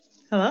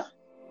Hello?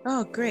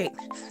 Oh, great.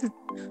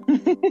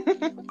 Okay,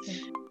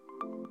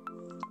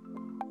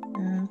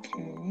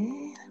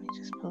 let me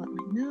just pull up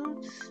my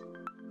notes.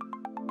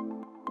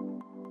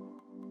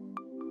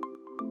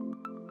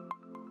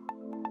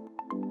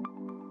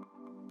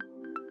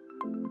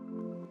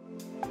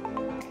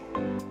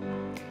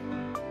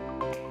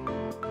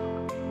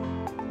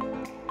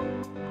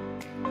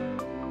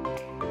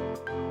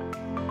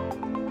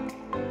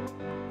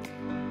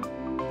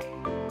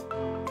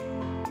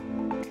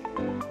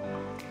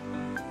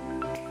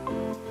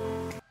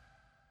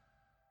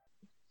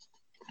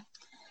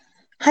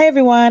 Hi,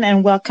 everyone,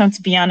 and welcome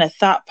to Beyond a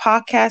Thought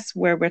podcast,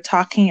 where we're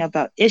talking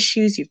about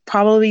issues you've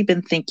probably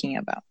been thinking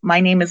about.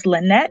 My name is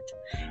Lynette.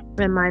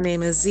 And my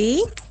name is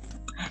Z.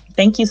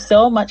 Thank you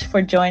so much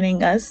for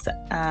joining us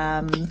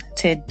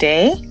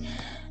today.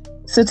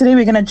 So today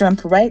we're going to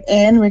jump right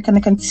in. We're going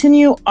to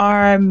continue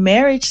our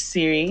marriage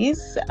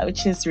series,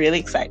 which is really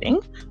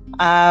exciting.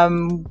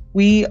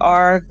 We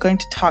are going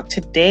to talk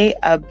today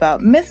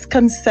about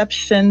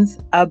misconceptions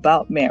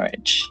about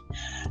marriage,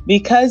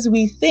 because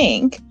we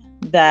think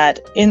that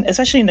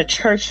especially in the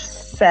church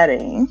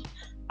setting,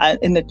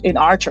 in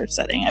our church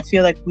setting, I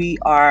feel like we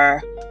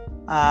are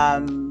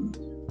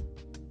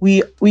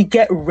we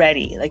get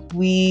ready. Like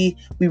we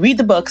read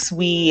the books,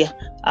 we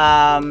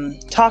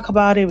talk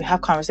about it, we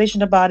have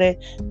conversation about it,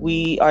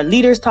 our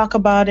leaders talk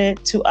about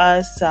it to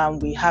us.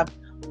 We have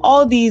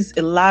all these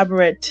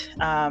elaborate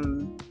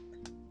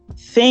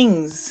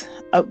things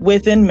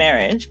within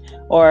marriage,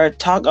 or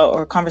talk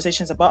or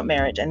conversations about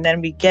marriage, and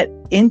then we get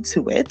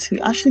into it.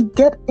 We actually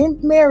get in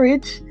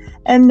marriage,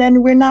 and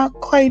then we're not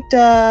quite.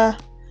 There's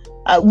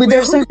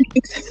certain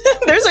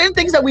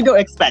things that we don't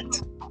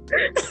expect,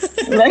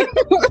 right?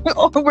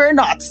 Or we're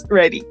not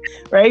ready,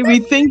 right? We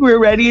think we're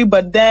ready,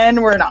 but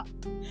then we're not.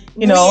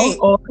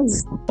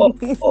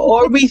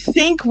 Or we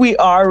think we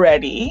are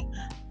ready,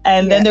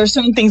 and then there's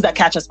certain things that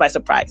catch us by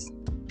surprise.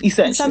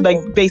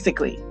 Essentially,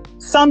 basically.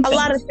 Something. A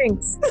lot of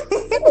things.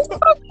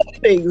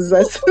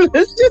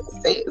 Let's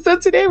just say. So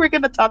today we're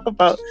going to talk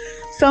about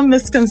some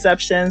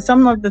misconceptions,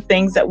 some of the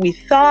things that we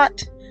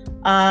thought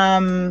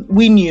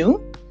we knew,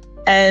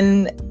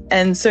 and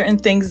certain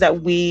things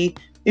that we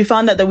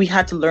found out that we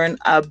had to learn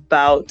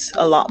about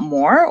a lot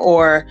more,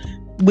 or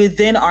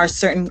within our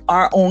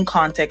own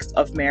context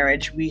of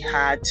marriage, we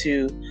had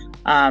to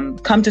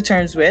come to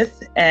terms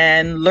with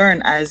and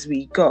learn as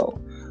we go.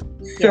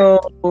 So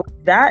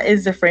that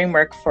is the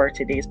framework for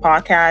today's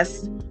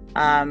podcast.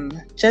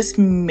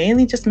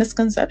 Mainly just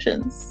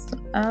misconceptions.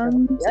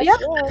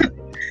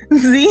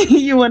 Z,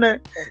 you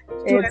wanna?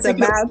 It's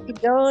about to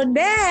go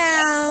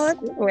down.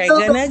 We're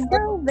gonna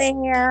go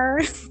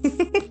there.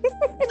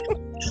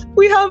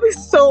 We have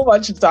so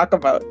much to talk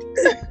about.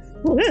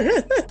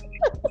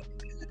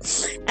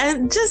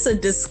 And just a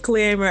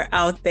disclaimer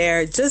out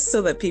there, just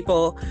so that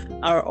people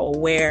are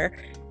aware.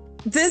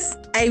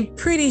 I'm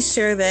pretty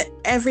sure that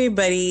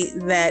everybody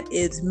that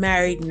is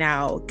married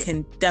now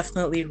can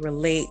definitely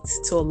relate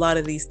to a lot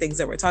of these things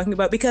that we're talking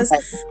about, because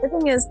the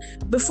thing is,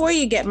 before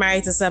you get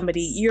married to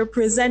somebody, you're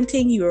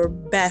presenting your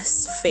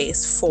best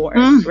face for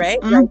it,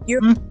 right? Like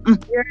you're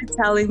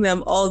telling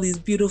them all these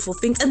beautiful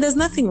things, and there's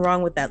nothing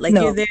wrong with that. Like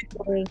you're there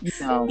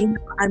saying,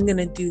 I'm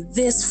gonna do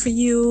this for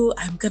you,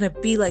 I'm gonna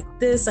be like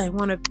this, I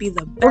want to be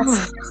the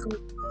best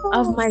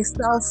of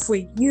myself for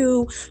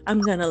you,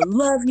 I'm gonna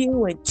love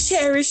you and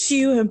cherish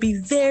you and be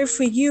there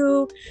for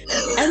you,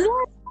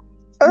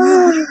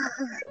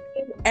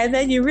 and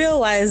then you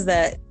realize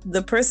that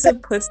the person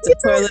puts the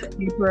toilet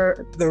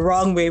paper the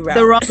wrong way around,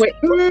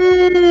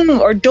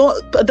 or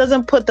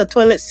doesn't put the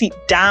toilet seat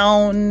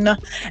down,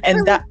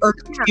 and that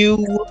irks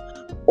you,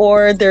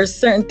 or there's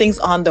certain things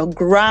on the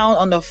ground,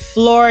 on the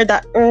floor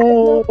that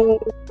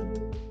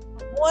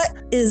what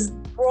is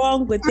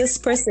wrong with this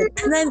person?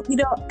 And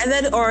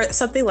then or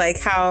something like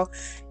how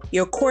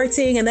you're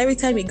courting, and every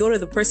time you go to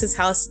the person's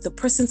house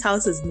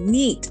is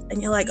neat,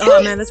 and you're like,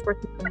 oh man, this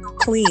person's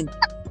clean.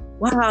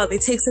 Wow, they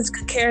take such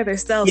good care of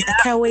themselves. I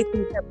can't wait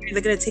to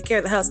they're gonna take care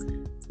of the house.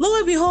 Lo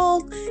and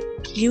behold,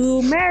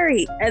 you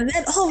marry, and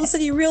then all of a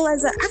sudden you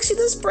realize that actually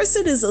this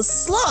person is a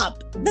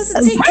slob,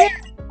 doesn't take care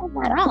of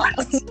them at all.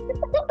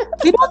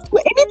 You don't do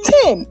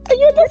anything, and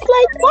you're just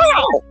like,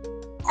 wow.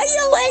 And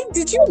you're like,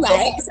 did you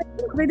lie?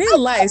 They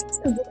didn't lie.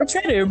 They were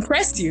trying to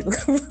impress you.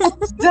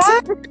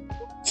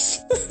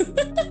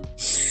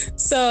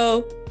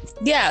 So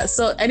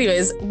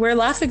anyways, we're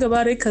laughing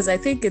about it because I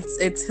think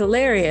it's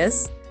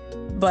hilarious,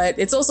 but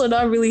it's also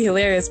not really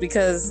hilarious,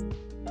 because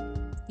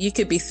you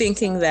could be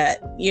thinking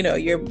that,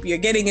 you're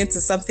getting into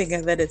something,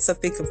 and then it's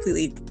something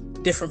completely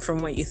different from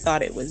what you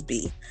thought it would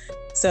be.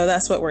 So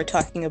that's what we're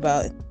talking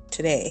about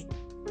today,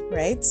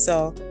 right?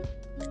 So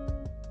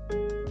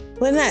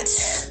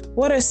Lynette,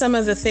 what are some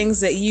of the things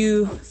that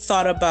you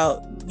thought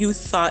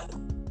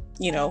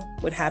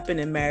would happen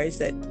in marriage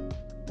that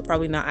are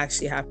probably not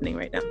actually happening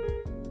right now?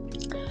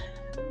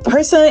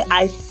 Personally,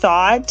 I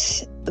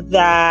thought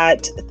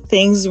that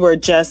things were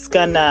just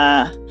it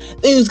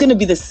was gonna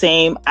be the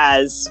same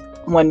as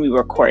when we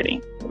were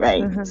courting,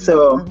 right?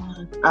 So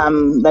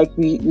like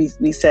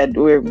we said,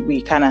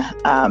 we kind of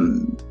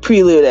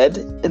preluded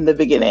in the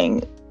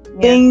beginning,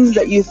 things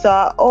that you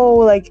thought, oh,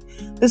 like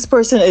this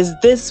person is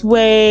this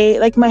way.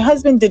 Like my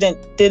husband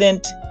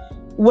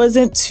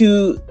wasn't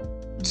too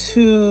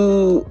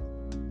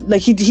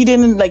like he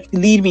didn't like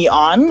lead me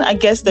on. I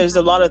guess there's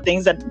a lot of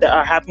things that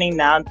are happening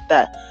now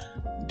that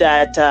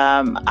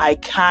I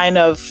kind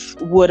of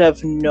would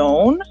have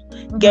known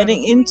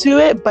getting into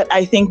it, but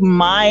I think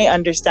my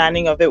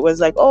understanding of it was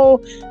like,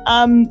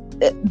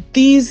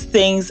 these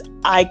things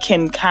I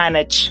can kind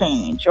of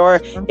change,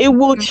 or it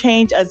will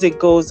change as it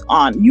goes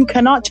on. You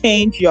cannot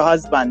change your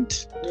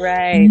husband,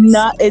 right?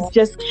 It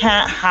just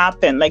can't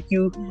happen. Like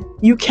you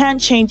can't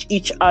change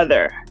each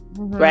other,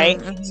 right?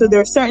 So there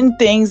are certain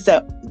things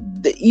that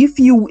if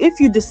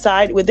you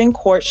decide within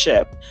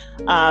courtship,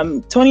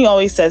 Tony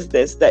always says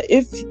this, that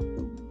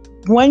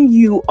when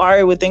you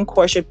are within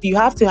courtship, you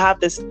have to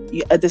have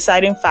a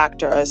deciding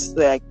factor as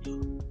like,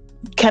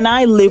 can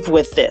I live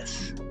with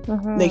this?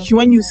 Like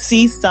when you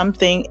see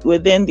something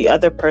within the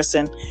other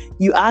person,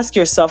 you ask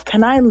yourself,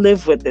 can I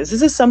live with this? Is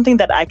this something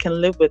that I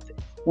can live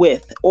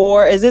with?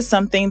 Or is this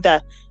something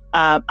that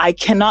I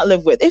cannot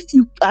live with? If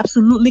you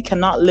absolutely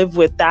cannot live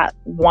with that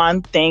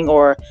one thing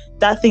or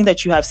that thing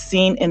that you have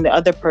seen in the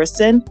other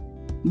person,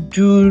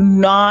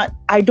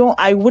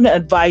 I wouldn't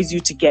advise you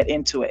to get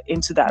into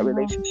that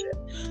relationship.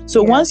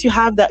 So once you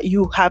have that,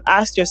 you have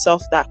asked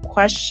yourself that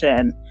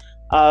question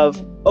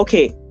of,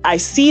 okay, I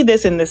see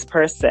this in this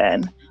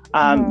person.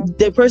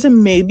 The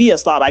person may be a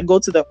slob. I go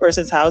to the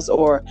person's house,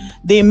 or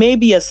they may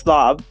be a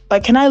slob,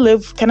 but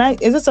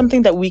is it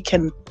something that we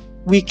can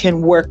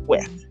work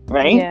with?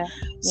 Right?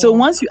 So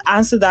once you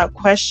answer that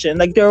question,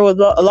 like there were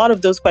a lot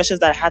of those questions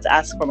that I had to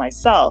ask for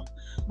myself.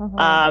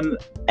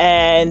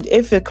 And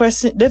if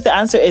the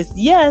answer is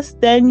yes,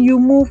 then you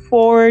move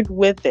forward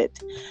with it.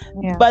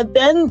 But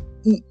then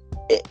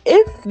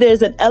if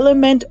there's an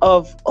element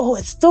of,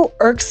 it still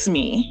irks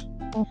me,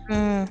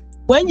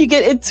 when you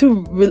get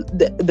into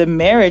the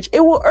marriage,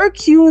 it will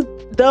irk you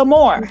the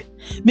more,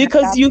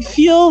 because you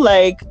feel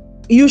like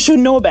you should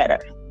know better.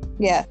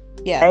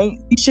 Right?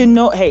 You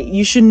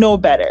should know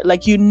better.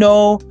 Like,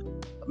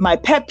 my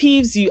pet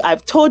peeves,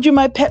 I've told you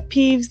my pet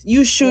peeves,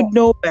 you should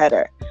know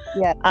better.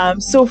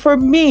 So for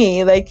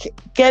me, like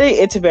getting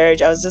into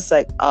marriage, I was just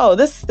like,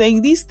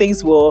 these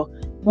things will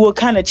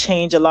kind of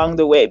change along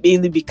the way,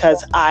 mainly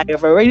because I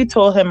have already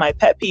told him my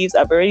pet peeves.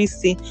 I've already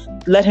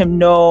let him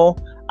know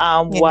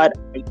what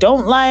I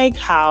don't like,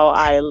 how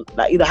I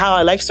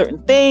like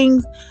certain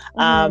things,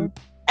 and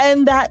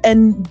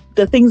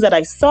the things that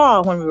I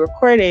saw when we were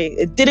recording,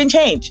 it didn't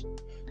change.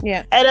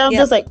 And I'm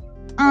just like,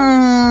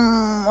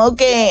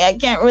 okay, I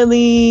can't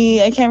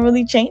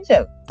really change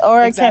it,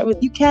 or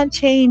you can't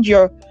change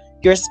your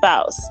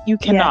spouse. You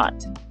cannot.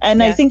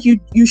 And I think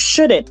you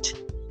shouldn't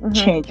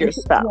change your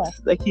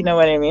spouse. Like, you know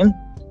what I mean?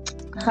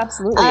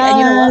 Absolutely. And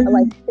you know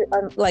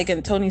what, like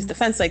in Tony's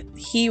defense, like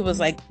he was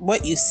like,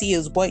 what you see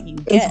is what you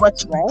get. It's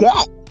what you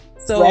get.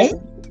 So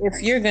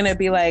if you're gonna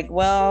be like,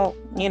 well,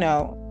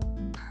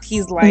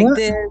 he's like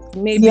this,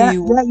 maybe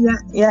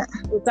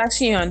it's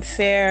actually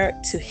unfair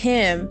to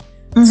him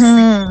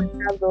to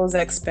have those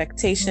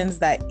expectations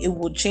that it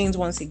will change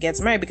once he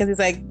gets married, because he's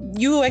like,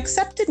 you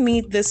accepted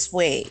me this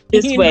way.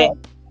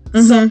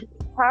 So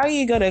how are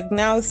you gonna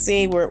now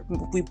say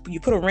you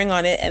put a ring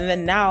on it, and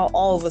then now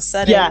all of a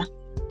sudden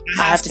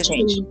I have to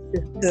change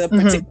the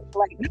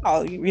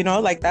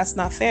particular, like that's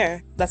not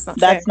fair. That's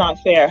not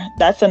fair.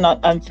 That's an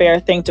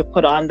unfair thing to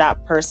put on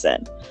that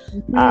person.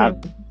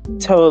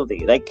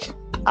 Totally. Like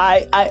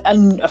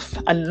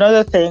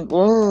another thing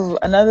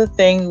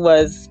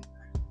was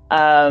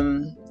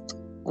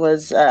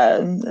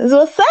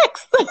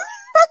sex.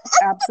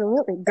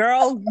 Absolutely,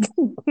 girl.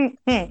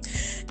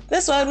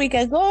 This one we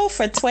can go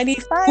for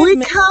 25 we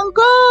minutes. Can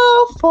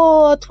go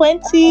for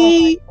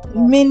 20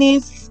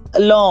 minutes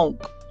long.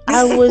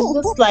 I was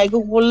just like,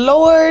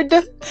 Lord,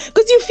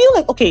 because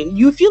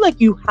you feel like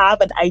you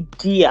have an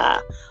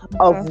idea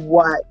of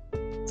what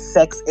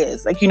sex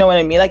is. Like, you know what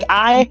I mean? Like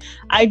I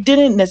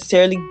didn't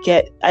necessarily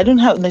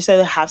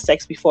have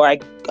sex before I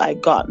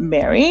got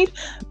married,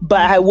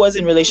 but I was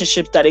in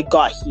relationships that it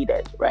got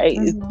heated, right?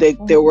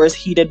 There was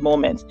heated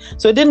moments,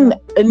 so it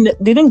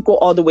didn't go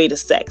all the way to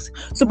sex.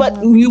 So but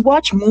you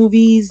watch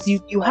movies,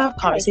 you have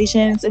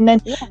conversations, and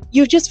then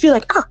you just feel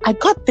like, I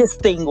got this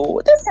thing,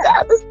 this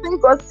thing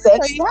got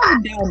sex.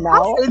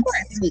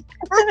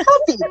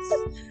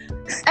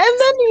 And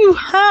then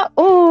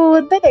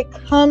then it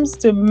comes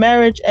to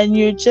marriage, and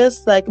you're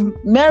just like,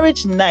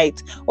 marriage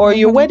night or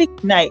your wedding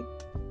night.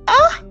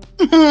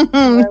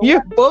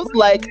 You're both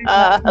like,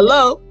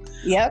 hello.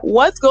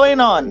 What's going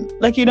on?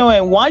 Like,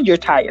 and one, you're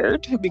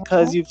tired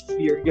because you've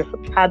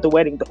had the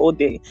wedding the whole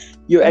day.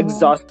 You're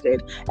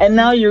exhausted, and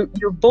now you're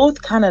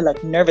both kind of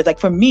like nervous. Like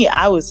for me,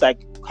 I was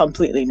like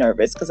completely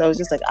nervous because I was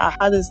just like,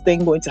 how is this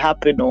thing going to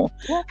happen? Or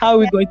how are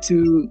we going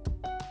to?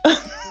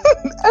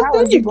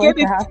 How is it going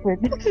to happen?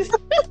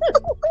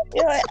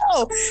 You're like,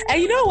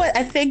 and you know what?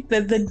 I think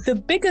that the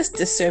biggest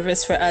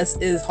disservice for us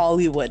is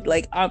Hollywood.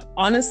 Like,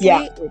 honestly,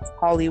 it's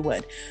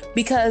Hollywood,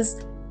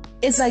 because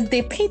it's like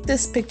they paint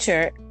this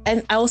picture,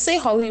 and I will say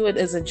Hollywood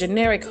is a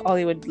generic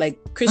Hollywood, like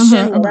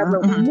Christian,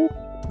 whatever,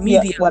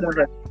 media,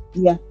 whatever.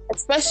 Yeah.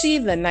 Especially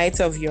the night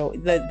of your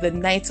the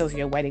night of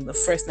your wedding, the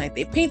first night,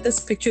 they paint this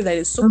picture that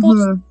is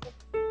supposed to be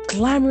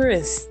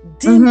glamorous,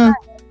 dim light,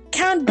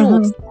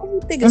 candles,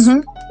 everything is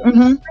supposed to be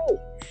great.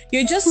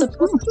 You're just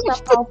supposed to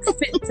somehow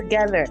fit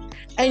together,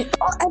 and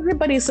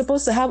everybody is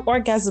supposed to have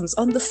orgasms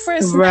on the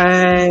first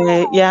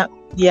night. Yeah.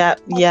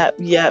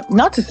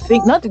 Not to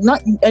think, not,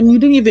 and you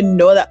didn't even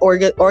know that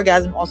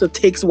orgasm also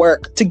takes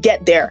work to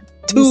get there.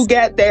 But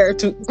get there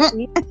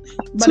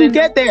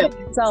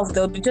itself,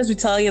 they'll just be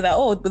telling you that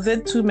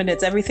within 2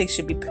 minutes everything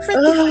should be perfect.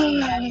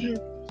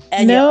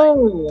 And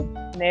no,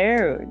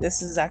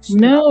 this is actually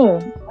no.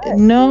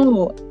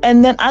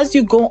 And then as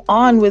you go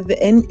on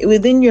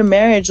within your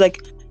marriage,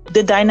 like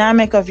the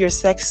dynamic of your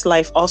sex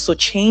life also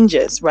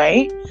changes,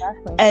 right?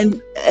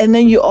 Exactly. And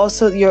then you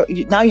also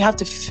now you have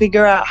to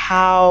figure out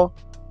how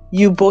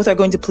you both are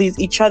going to please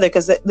each other,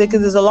 because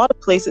there's a lot of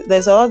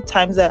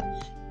times that,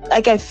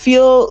 like, I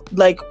feel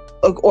like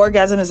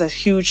orgasm is a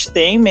huge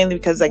thing, mainly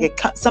because like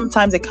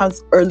sometimes it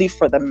comes early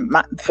for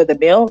the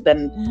male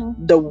than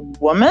the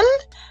woman,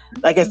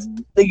 like it's,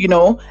 you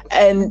know,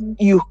 and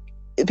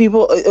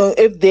people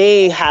if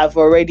they have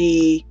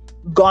already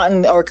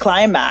gotten or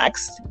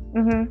climaxed,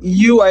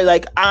 you are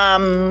like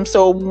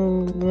so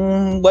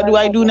what do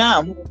I do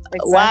now?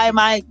 Exactly. Why am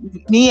I'm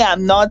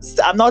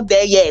not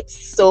there yet,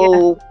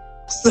 so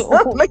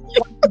like,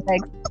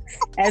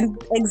 and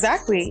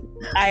exactly,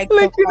 I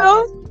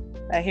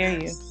hear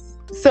you.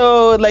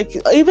 So like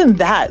even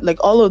that, like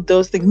all of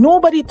those things,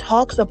 nobody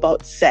talks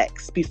about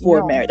sex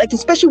before marriage, like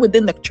especially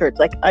within the church.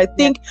 Like I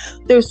think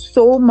there's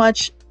so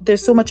much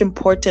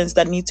importance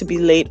that needs to be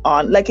laid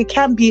on. Like it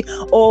can't be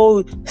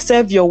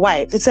serve your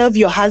wife, serve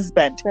your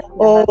husband,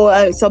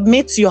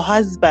 submit to your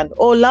husband,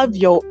 love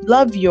your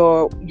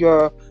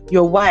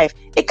wife.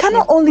 It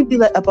cannot only be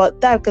like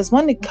about that, because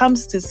when it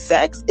comes to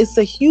sex, it's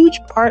a huge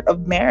part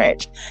of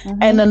marriage,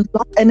 and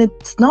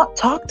it's not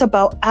talked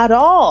about at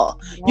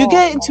all. You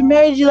get into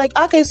marriage, you're like,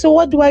 okay, so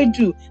what do I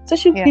do?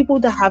 Especially people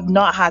that have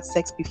not had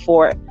sex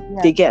before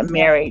they get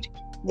married.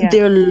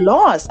 They're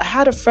lost. I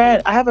have a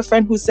friend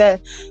who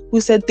said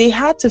they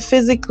had to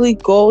physically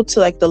go to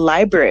like the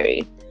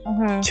library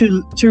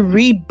to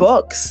read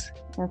books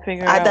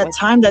at the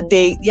time that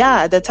they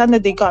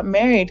got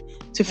married,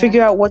 to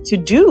figure out what to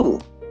do.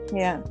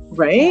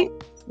 Right?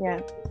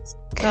 No,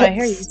 I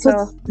hear you.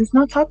 So it's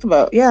not talked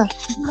about.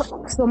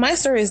 So my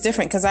story is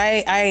different, because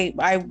I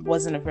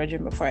wasn't a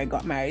virgin before I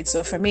got married.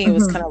 So for me, it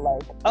was kind of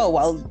like,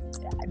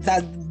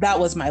 that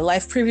was my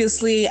life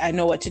previously. I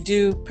know what to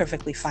do.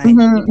 Perfectly fine.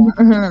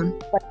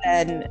 But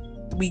then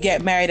we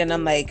get married, and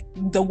I'm like,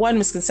 the one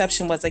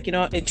misconception was like,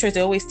 in church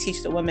they always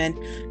teach the woman,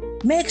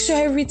 make sure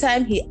every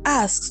time he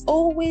asks,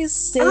 always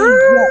say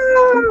yes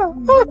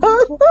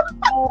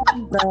all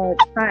the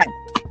time.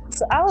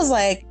 So I was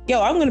like,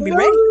 I'm gonna be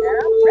ready day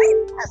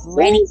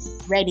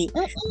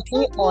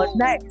or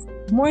night,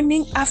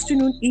 morning,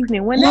 afternoon,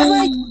 evening, whenever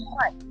I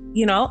want,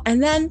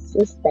 and then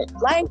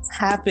life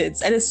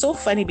happens. And it's so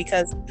funny,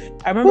 because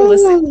I remember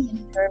listening to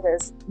a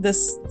service,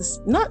 this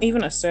not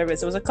even a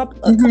service, it was a couple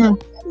of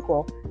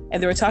people,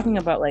 and they were talking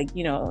about like,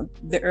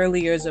 the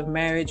early years of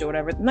marriage or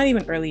whatever, not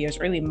even early years,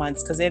 early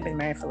months, because they've been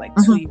married for like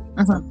 2 years.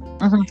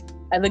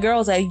 And the girl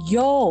was like,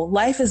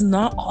 life is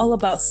not all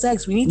about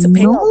sex. We need to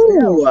pay our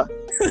bills.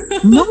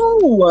 It's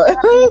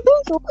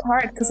so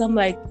hard, because I'm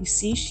like, you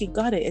see, she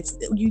got it.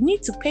 You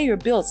need to pay your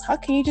bills. How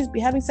can you just be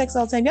having sex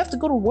all the time? You have to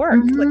go to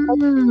work.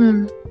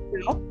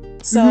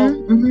 So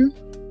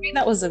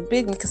that was a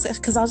big,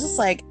 because I was just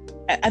like,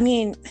 I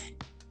mean,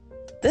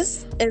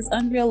 this is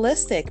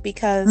unrealistic,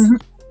 because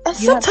and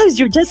sometimes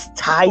you're just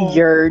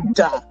tired.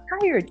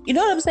 You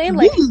know what I'm saying?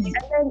 Like, and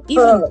then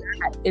even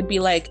that, it'd be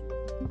like,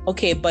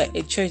 okay, but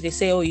in church they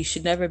say, you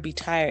should never be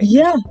tired.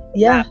 Yeah.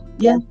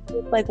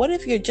 Like, what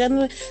if you're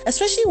genuine,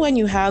 especially when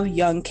you have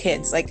young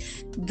kids? Like,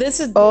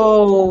 this is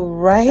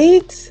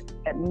right.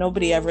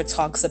 Nobody ever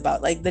talks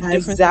about, like, the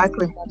difference.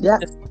 Exactly.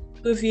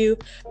 Of you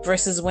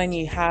versus when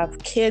you have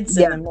kids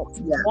and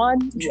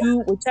one, two,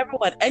 whichever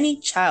one, any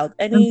child,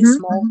 any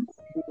small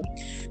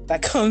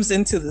that comes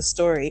into the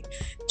story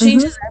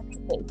changes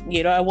everything.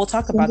 And we'll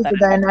talk about that. The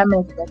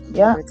dynamic.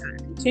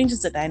 It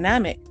changes the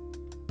dynamic.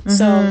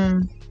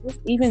 So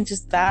even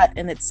just that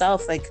in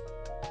itself, like,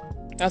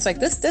 I was like,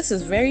 this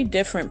is very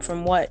different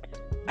from what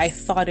I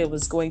thought it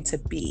was going to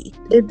be.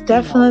 It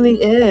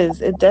definitely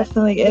is. It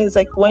definitely is.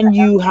 Like when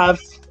you have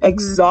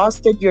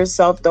exhausted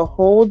yourself the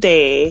whole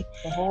day,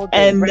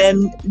 and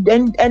then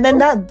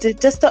that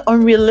just the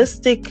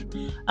unrealistic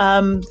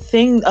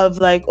thing of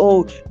like,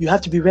 you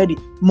have to be ready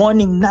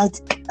morning,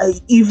 night,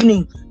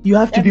 evening. You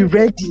have to be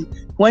ready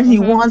when he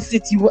wants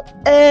it.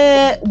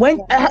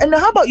 And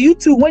how about you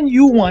two when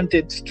you want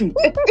it too?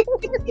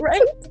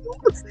 Right?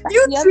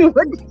 You too.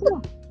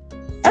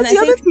 And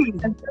I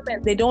think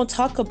they don't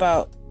talk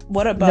about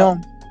what about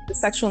the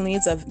sexual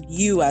needs of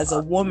you as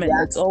a woman.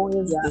 It's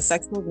always the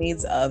sexual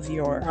needs of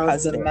your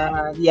husband.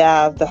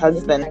 The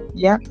husband.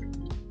 Yeah.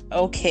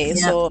 Okay,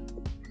 so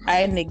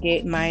I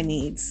negate my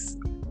needs.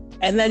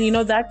 And then,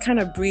 that kind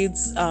of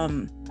breeds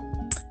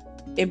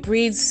it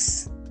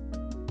breeds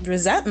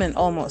resentment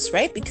almost,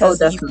 right? Because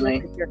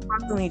you're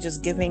constantly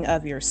just giving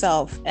of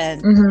yourself,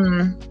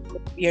 and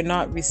you're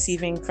not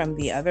receiving from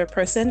the other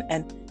person,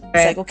 and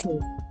it's like, okay,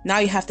 now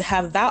you have to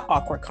have that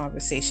awkward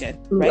conversation,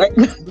 right?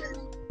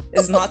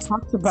 It's not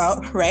talked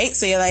about, right?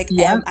 So you're like,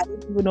 I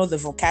don't even know the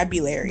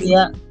vocabulary.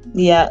 So,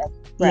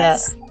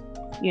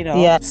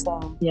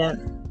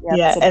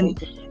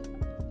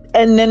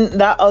 and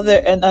then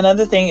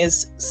another thing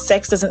is,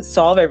 sex doesn't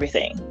solve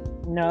everything.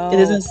 No, it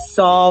doesn't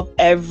solve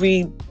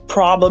every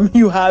problem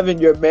you have in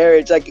your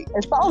marriage. Like,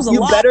 it solves a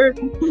lot.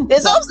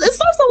 It solves a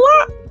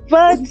lot.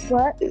 But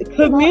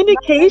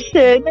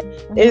communication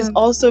is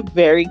also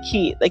very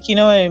key. Like, you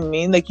know what I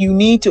mean? Like, you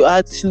need to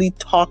actually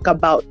talk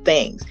about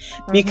things,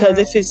 because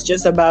if it's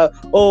just about,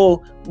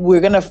 oh,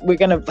 we're gonna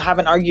have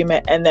an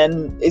argument, and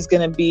then it's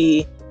gonna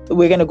be,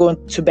 we're gonna go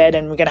to bed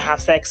and we're gonna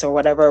have sex or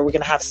whatever, we're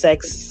gonna have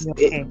sex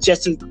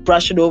just to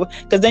brush it over,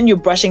 because then you're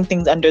brushing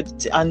things under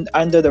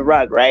the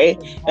rug, right?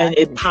 Exactly. And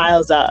it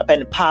piles up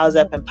and piles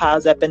up and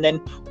piles up, and then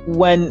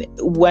when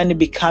it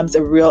becomes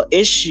a real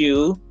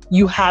issue,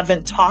 you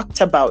haven't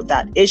talked about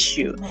that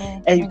issue,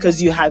 and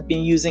because you have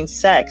been using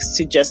sex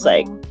to just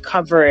like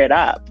cover it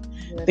up.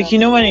 Like, you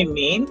know what I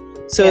mean?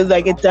 So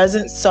like, it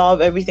doesn't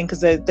solve everything, because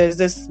there's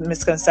this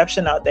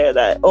misconception out there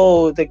that,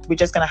 oh, like, we're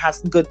just gonna have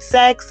some good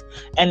sex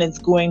and it's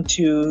going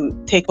to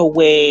take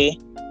away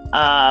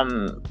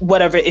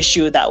whatever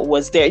issue that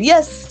was there.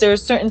 Yes, there are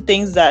certain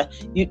things that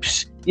you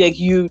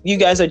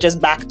guys are just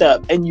backed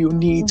up and you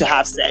need to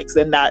have sex,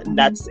 and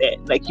that's it.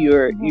 Like,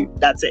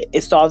 that's it.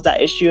 It solves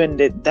that issue, and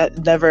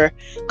that never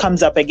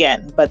comes up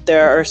again. But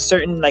there are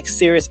certain like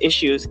serious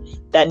issues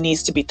that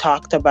needs to be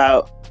talked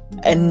about,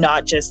 and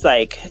not just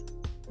like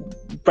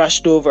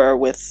brushed over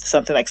with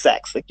something like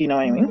sex. Like, you know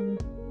what I mean?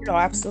 No,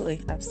 absolutely.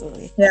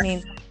 Yeah. I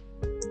mean,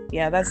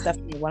 that's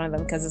definitely one of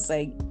them, because it's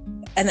like,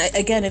 and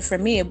again, for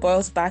me, it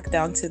boils back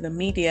down to the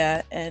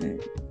media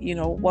and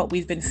what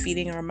we've been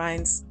feeding our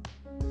minds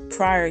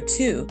prior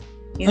to.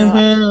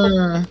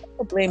 I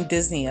blame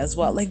Disney as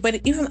well. Like,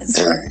 but even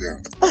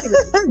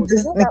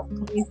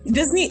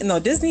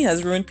Disney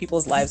has ruined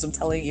people's lives. I'm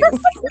telling you.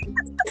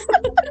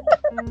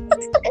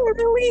 It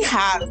really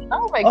has.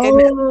 Oh my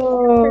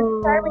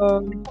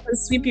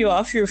goodness. Sweep you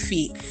off your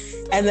feet,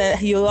 and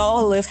then you'll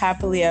all live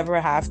happily ever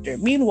after.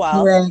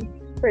 Meanwhile,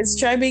 Prince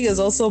Charming is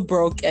also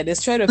broke and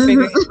is trying to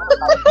figure it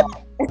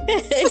out.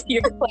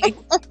 You're like,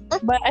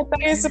 but I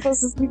thought you're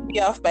supposed to sweep me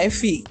off my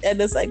feet, and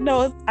it's like,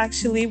 no,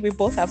 actually, we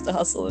both have to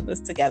hustle in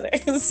this together.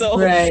 So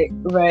right.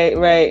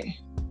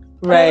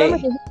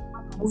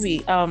 Movie.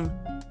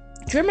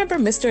 Do you remember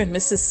Mr. and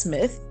Mrs.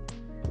 Smith?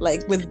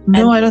 Like with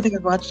I don't think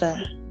I've watched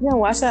that. Yeah,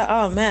 watch that.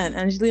 Oh man,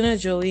 Angelina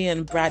Jolie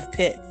and Brad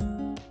Pitt.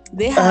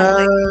 They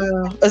have.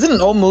 Is it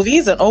an old movie?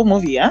 It's an old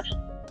movie, yeah.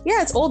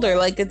 Yeah, it's older.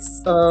 Like,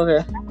 it's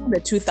okay. The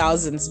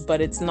 2000s,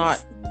 but it's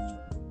not.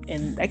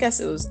 And I guess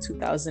it was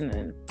 2000.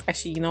 And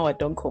actually, you know what?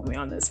 Don't quote me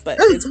on this, but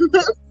it's.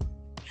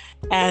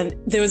 And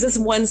there was this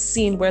one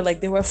scene where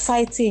like they were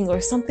fighting or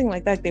something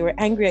like that. They were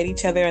angry at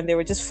each other and they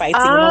were just fighting.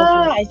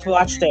 I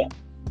watched it.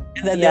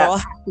 And then they're all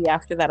happy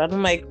after that. And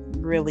I'm like,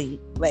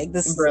 really? Like,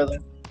 this is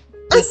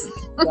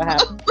what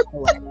happened.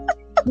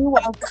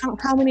 Meanwhile,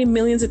 how many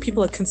millions of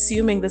people are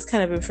consuming this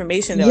kind of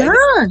information? No.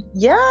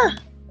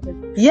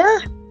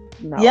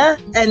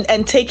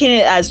 And taking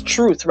it as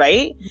truth,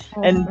 right?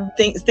 And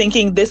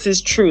thinking this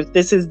is truth.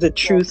 This is the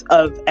truth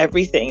of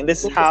everything.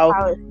 This is how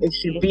it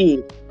should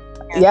be.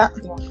 Yeah.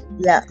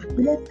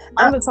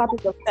 On the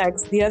topic of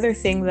sex, the other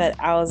thing that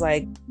I was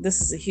like,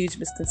 this is a huge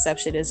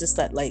misconception, is just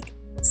that like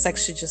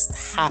sex should just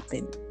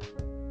happen.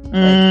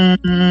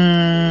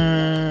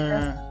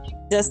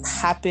 Just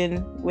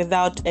happen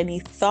without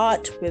any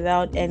thought,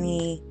 without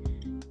any,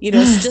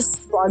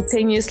 just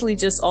spontaneously,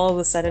 just all of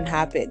a sudden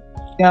happen.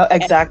 Yeah,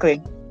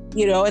 exactly.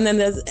 And then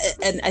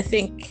and I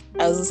think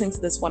I was listening to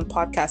this one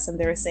podcast and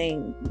they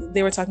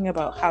were talking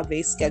about how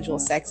they schedule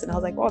sex, and I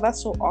was like, oh,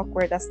 that's so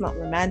awkward. That's not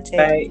romantic.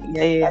 Right.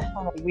 Yeah. That's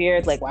kind of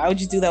weird. Like, why would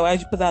you do that? Why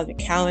would you put that on your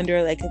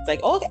calendar? Like, it's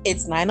like, oh,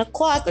 it's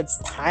 9:00. It's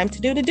time to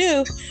do. Like,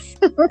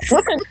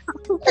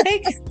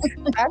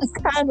 that's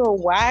kind of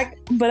whack.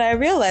 But I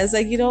realized,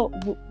 like,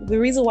 the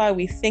reason why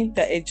we think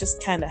that it just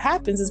kind of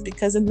happens is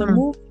because in the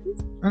movie,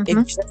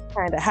 it just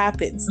kind of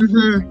happens.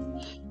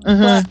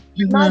 But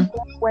not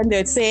when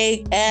they're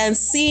saying and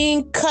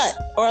scene cut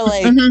or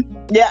like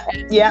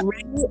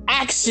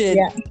action,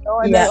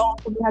 and then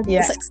also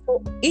like,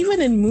 so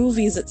even in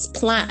movies it's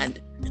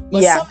planned,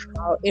 but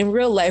somehow in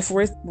real life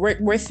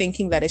we're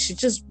thinking that it should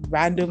just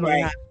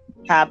randomly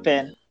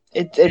happen.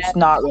 It's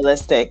not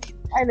realistic.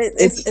 And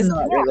it's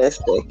not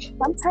realistic.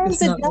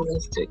 Sometimes it's not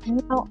realistic.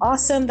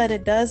 Awesome that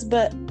it does,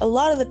 but a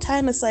lot of the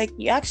time it's like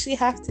you actually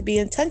have to be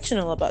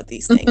intentional about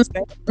these things,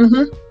 right?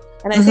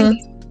 And I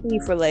think it's key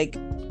for like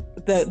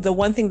the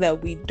one thing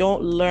that we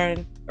don't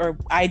learn, or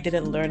I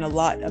didn't learn a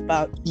lot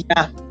about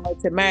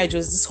to marriage,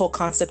 was this whole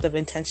concept of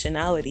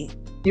intentionality.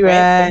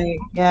 Right?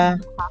 Yeah.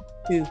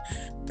 to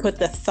put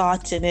the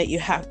thought in it. You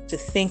have to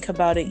think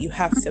about it. You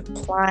have to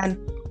plan.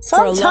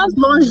 Sometimes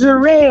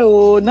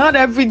lingerie, not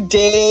every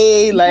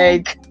day.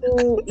 Like,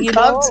 you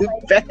come to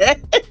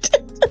bed.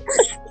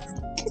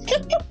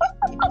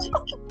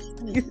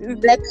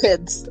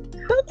 Naked.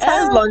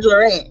 Sometimes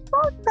lingerie.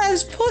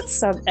 Sometimes put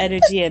some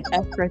energy and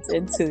effort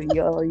into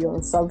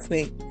your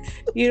something,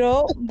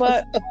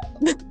 but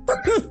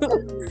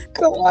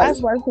that's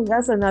one thing.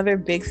 That's another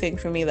big thing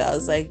for me that I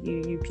was like,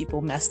 you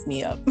people messed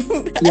me up.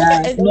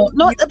 Yeah.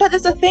 No, but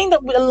it's a thing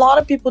that a lot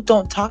of people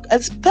don't talk,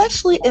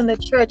 especially in the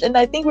church, and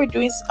I think we're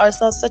doing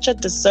ourselves such a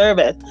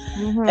disservice.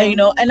 And,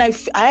 and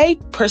I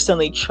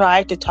personally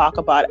try to talk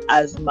about it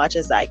as much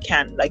as I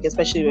can, like,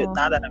 especially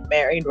now that I'm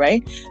married,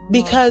 right?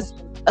 Because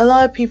a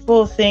lot of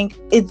people think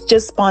it's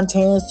just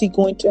spontaneously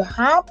going to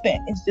happen.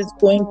 It's just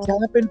going to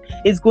happen.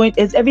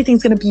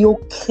 Everything's going to be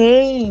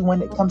okay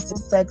when it comes to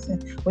sex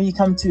and when you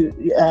come to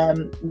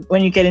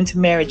when you get into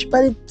marriage.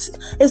 But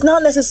it's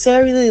not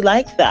necessarily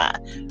like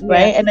that,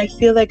 right? And I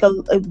feel like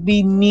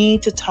we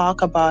need to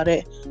talk about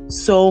it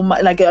so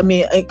much. Like, I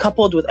mean,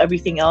 coupled with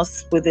everything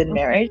else within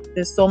marriage,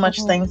 there's so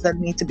much things that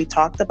need to be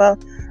talked about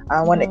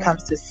when it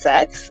comes to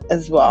sex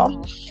as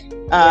well.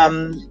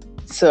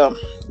 So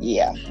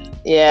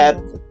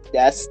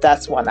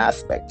that's one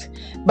aspect.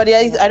 But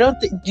I don't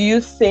do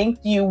you think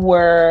you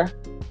were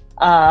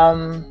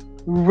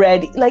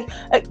ready? Like,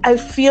 I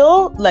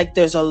feel like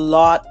there's a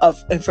lot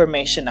of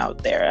information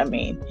out there. I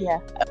mean,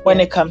 when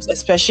it comes,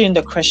 especially in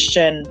the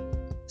Christian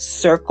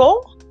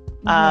circle,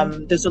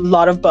 there's a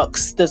lot of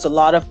books, there's a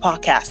lot of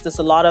podcasts, there's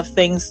a lot of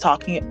things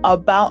talking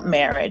about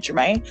marriage,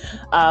 right?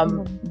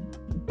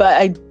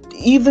 But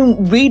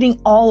even reading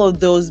all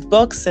of those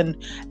books and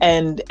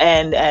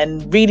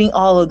reading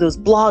all of those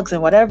blogs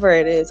and whatever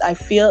it is, I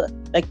feel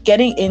like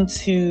getting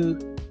into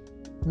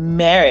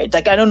marriage,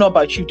 like, I don't know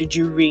about you, did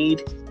you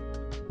read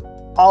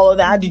all of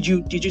that? Did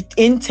you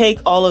intake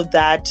all of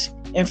that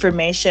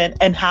information,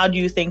 and how do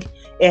you think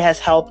it has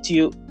helped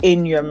you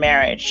in your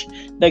marriage?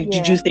 Like,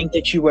 did you think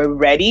that you were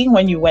ready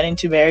when you went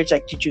into marriage?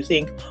 Like, did you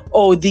think,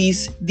 oh,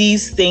 these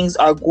things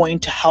are going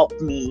to help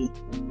me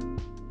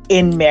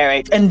in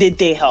marriage? And did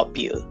they help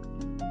you?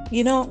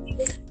 To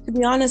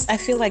be honest, I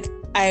feel like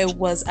I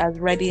was as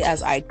ready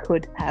as I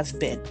could have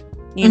been.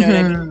 You know what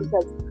I mean?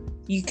 Because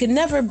you can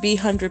never be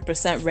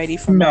 100% ready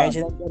for marriage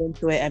and then get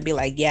into it and be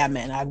like, yeah,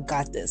 man, I've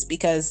got this.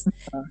 Because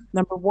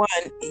number one,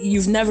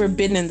 you've never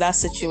been in that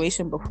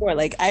situation before.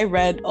 Like, I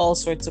read all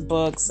sorts of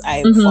books.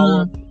 I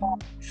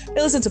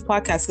listened to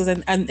podcasts, because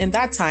in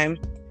that time,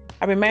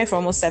 I've been married for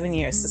almost 7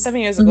 years. So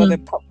 7 years ago, the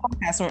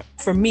podcasts weren't,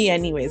 for me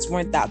anyways,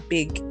 weren't that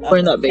big.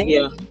 Weren't that big,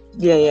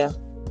 yeah.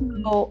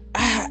 So,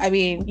 I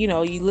mean, you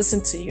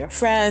listen to your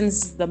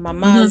friends, the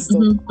mamas,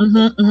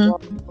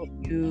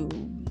 you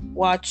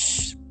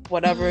watch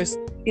whatever,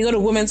 you go to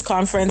women's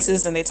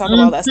conferences and they talk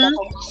about that stuff.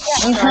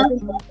 I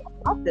think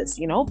about this,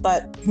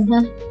 but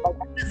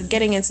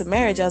getting into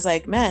marriage, I was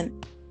like, man,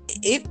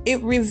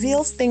 it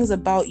reveals things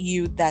about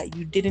you that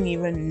you didn't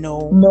even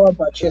know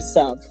about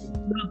yourself.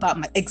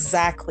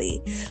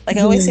 Exactly. Like,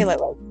 I always say,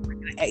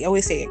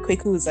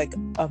 Kweku is like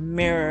a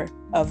mirror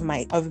of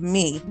me.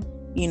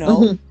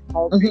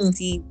 I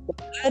see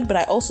good, but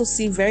I also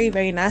see very,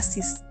 very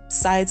nasty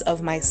sides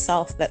of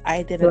myself that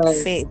I didn't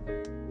face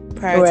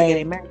prior to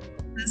getting married.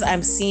 Because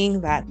I'm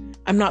seeing that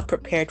I'm not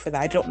prepared for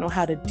that. I don't know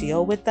how to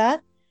deal with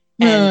that.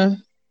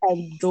 And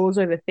those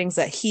are the things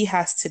that he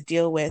has to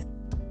deal with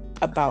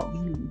about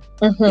me.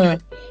 So,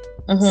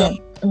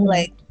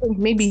 like,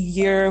 maybe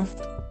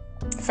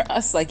for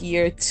us, like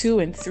year 2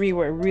 and 3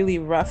 were really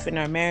rough in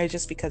our marriage,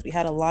 just because we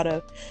had a lot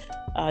of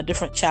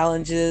different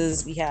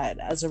challenges. We had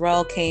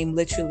Azarel came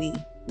literally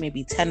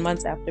maybe 10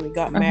 months after we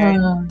got married.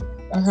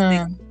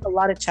 A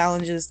lot of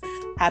challenges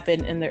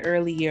happened in the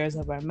early years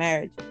of our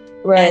marriage.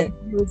 And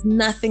there was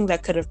nothing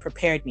that could have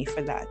prepared me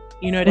for that.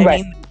 You know what I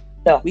mean?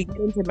 No. We get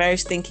into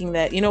marriage thinking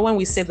that, when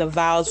we say the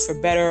vows for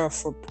better or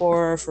for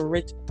poor, for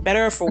rich,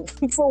 better or for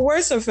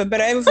worse or for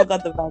better, I even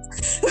forgot the vows.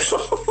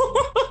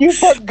 You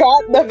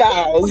forgot the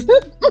vows.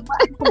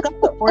 I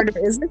forgot the order.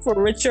 Is it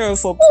for richer or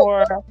for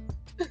poor?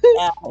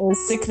 In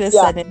sickness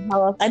and in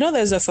health. I know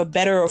there's a for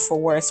better or for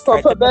worse.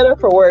 For better,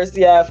 for worse,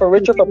 for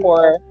richer, for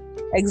poorer.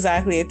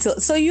 Exactly.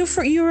 So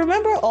you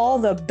remember all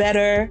the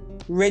better,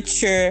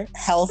 richer,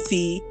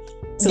 healthy.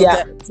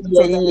 But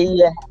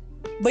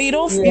you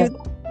don't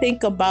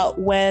think about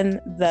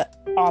when the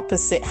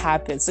opposite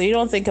happens. So you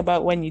don't think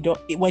about when you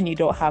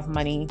don't have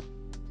money.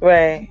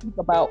 Right. Think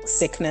about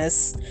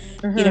sickness.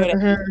 You know what I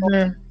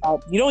mean?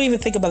 You don't even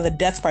think about the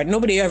death part.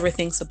 Nobody ever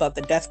thinks about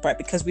the death part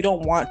because we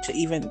don't want to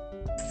even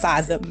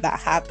fathom that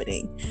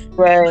happening.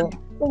 Right.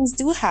 Things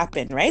do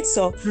happen, right?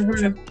 So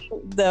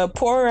the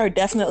poorer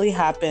definitely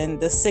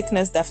happened. The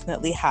sickness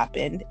definitely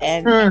happened.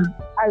 And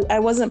I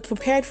wasn't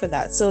prepared for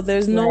that. So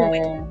there's no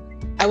way.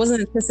 I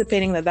wasn't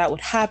anticipating that would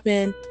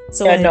happen.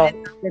 So when it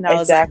happened, I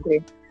was like,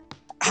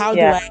 how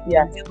do I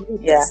deal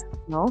with this?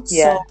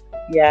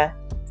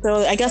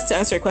 So I guess to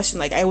answer your question,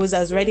 like, I was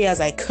as ready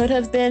as I could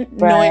have been,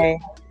 knowing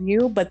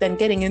you, but then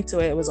getting into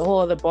it was a whole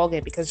other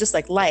ballgame, because just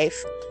like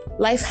life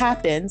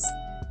happens,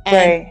 and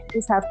Right. you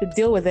just have to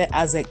deal with it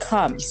as it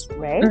comes,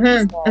 right?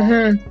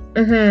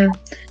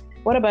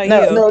 What about you?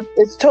 No,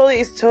 it's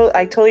totally.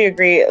 I totally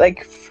agree.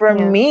 Like for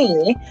Yeah.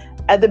 me,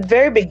 at the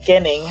very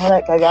beginning,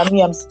 like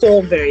I'm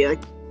still very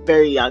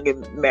young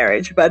in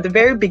marriage, but at the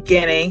very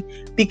beginning,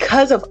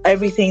 because of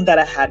everything that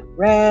I had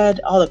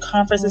read, all the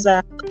conferences I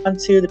had gone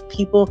to, the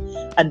people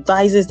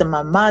advices, the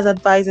mama's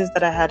advices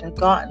that I had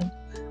gotten,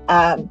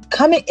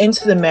 coming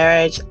into the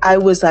marriage, I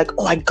was like,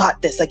 oh, I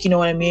got this. Like, you know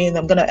what I mean?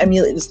 I'm gonna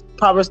emulate this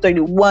Proverbs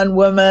 31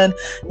 woman.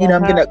 You know,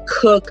 I'm gonna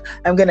cook.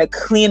 I'm gonna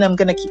clean. I'm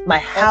gonna keep my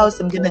house.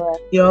 I'm gonna,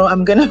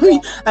 I'm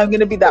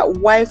gonna be that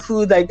wife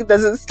who like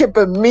doesn't skip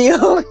a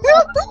meal.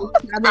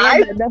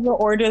 I never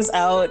orders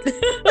out.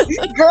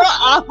 Girl,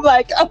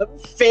 I'm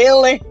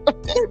failing.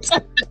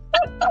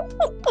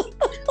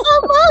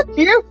 I'm out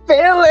here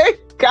failing.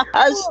 Gosh,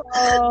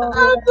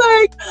 I'm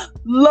like,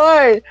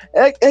 Lord,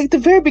 like the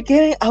very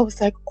beginning, I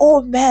was like,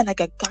 oh man, like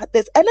I got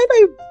this. And then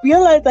I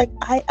realized like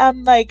I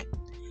am like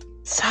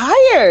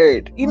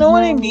tired. You know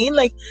what I mean?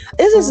 Like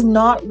this is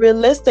not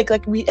realistic.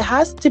 Like it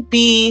has to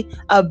be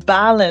a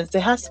balance.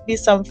 There has to be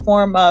some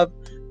form of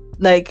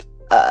like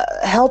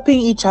helping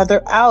each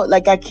other out.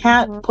 Like I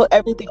can't put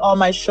everything on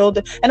my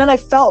shoulder. And then I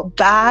felt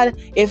bad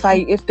if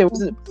there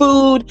was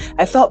food.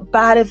 I felt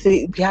bad if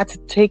we had to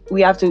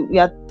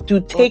do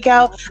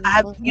takeout. I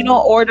have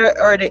order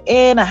it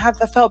in. I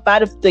felt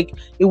bad if like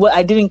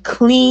I didn't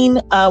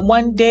clean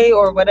one day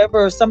or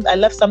whatever, or I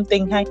left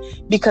something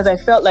because I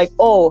felt like,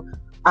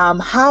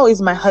 how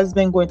is my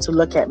husband going to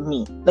look at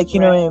me? Like, you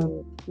know what I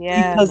mean?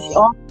 Yeah. Because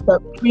all the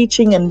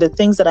preaching and the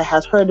things that I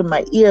had heard in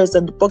my ears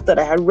and the book that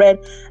I had read,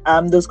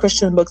 those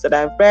Christian books that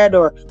I've read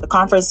or the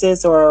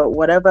conferences or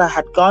whatever I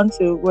had gone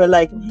to were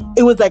like,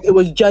 it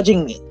was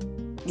judging me.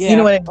 Yeah. You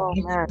know what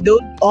I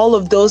mean? All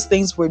of those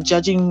things were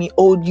judging me.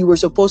 Oh, you were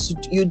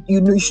supposed to,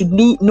 you should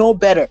know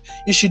better.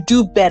 You should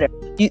do better.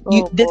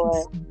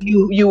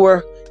 You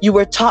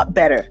were taught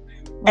better.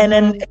 And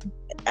then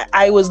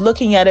I was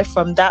looking at it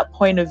from that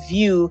point of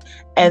view,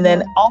 and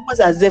then almost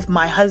as if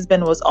my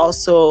husband was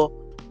also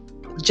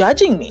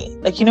judging me,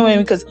 like, you know what I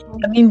mean? Because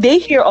I mean, they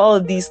hear all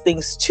of these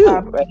things too,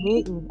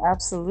 right?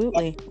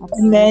 Absolutely.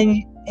 And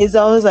then it's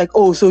always like,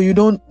 oh, so you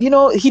don't,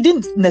 he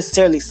didn't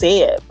necessarily say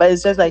it, but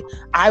it's just like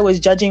I was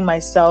judging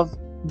myself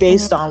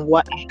based on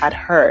what I had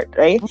heard,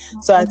 right?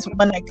 So that's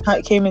when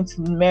I came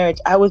into marriage,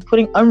 I was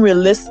putting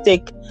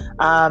unrealistic,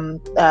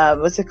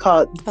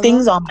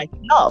 things on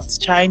myself,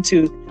 trying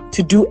to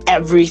do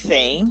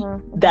everything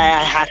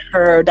that I had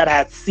heard, that I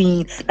had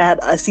seen,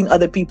 that I've seen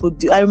other people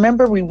do. I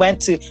remember I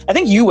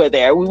think you were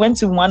there. We went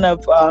to one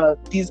of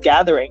these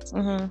gatherings,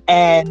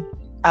 and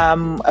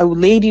a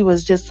lady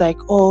was just like,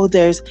 oh,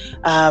 there's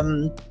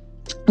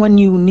when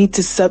you need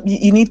to submit,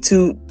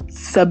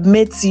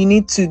 you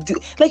need to do,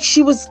 like,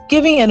 she was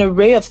giving an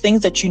array of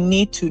things that you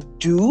need to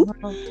do.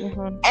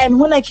 And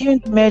when I came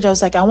into marriage, I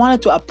was like, I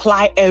wanted to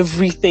apply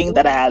everything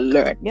that I had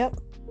learned.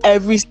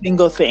 Every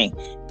single thing.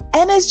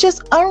 And it's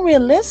just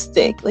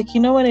unrealistic. Like, you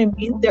know what I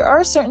mean? There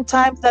are certain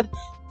times that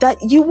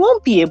you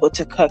won't be able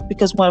to cook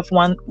because one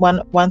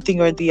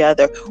thing or the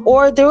other.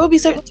 Or there will be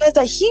certain times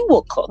that he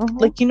will cook.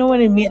 Like, you know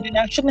what I mean? And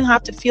I shouldn't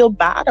have to feel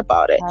bad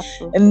about it.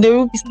 Absolutely. And there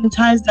will be some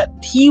times that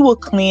he will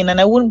clean, and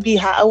I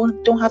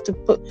don't have to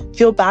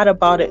feel bad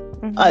about it.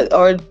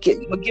 Or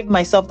give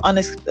myself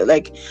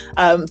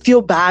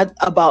feel bad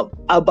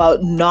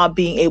about not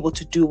being able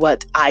to do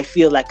what I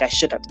feel like I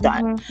should have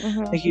done.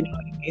 Like, you know what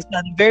I mean? So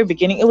at the very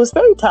beginning, it was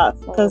very tough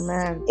because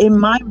in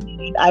my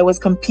mind, I was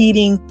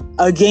competing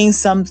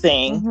against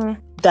something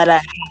that I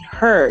had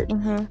heard.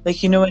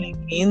 Like, you know what I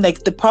mean?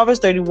 Like the Proverbs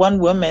 31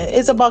 woman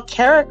is about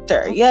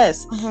character.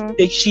 Yes,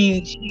 like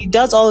she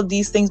does all of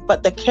these things,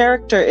 but the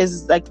character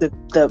is like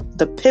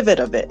the pivot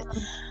of it.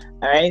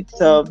 All right,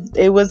 so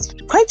it was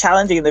quite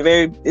challenging in the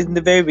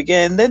very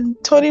beginning. Then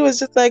Tony was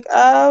just like,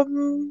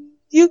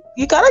 you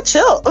gotta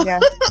chill. Yeah,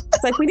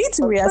 it's like we need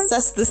to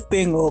reassess this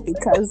thing,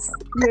 because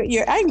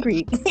you're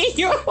angry. For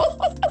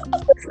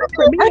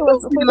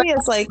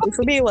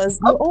me, it was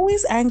you're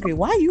always angry.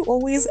 Why are you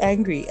always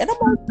angry? And I'm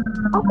like,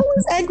 I'm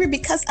always angry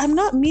because I'm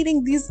not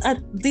meeting these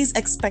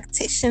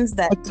expectations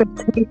that.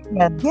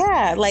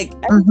 Yeah, like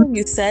everything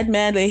you said,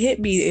 man, they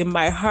hit me in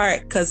my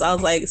heart, because I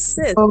was like,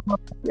 sis,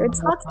 you're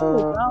talking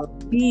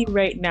about me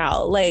right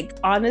now. Like,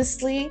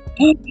 honestly,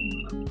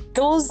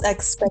 those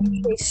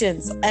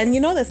expectations. And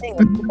you know the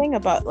thing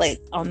about, like,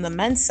 on the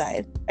men's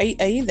side, are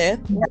you there?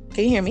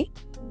 Can you hear me?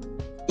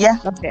 Yeah.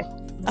 Okay.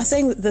 I was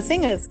saying the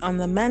thing is, on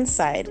the men's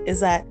side,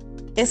 is that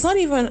it's not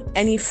even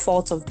any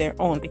fault of their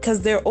own,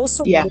 because they're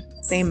also the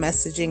same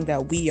messaging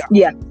that we are.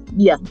 Yeah.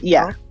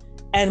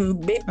 And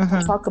maybe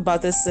we'll talk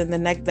about this in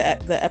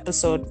the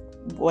episode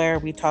where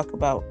we talk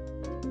with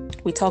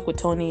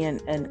Tony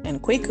and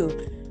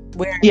Kweku,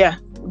 where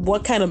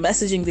what kind of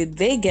messaging did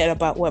they get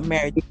about what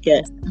marriage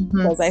is?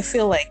 Because I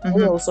feel like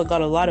they also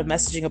got a lot of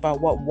messaging about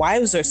what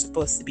wives are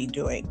supposed to be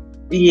doing.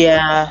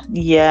 Yeah.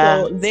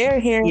 Yeah. So they're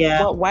hearing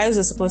Yeah. what wives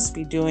are supposed to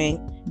be doing.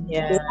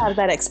 Yeah. They have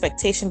that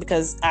expectation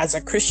because as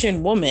a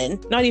Christian woman,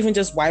 not even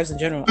just wives in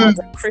general, Mm. as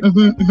a Christian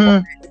Mm-hmm,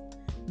 woman,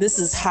 this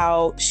is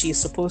how she's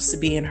supposed to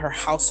be in her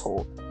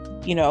household.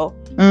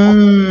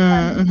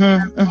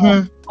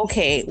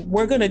 Okay,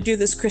 we're gonna do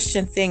this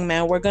Christian thing,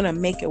 man. We're gonna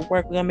make it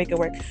work.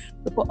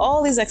 We put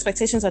all these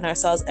expectations on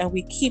ourselves, and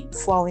we keep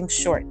falling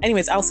short.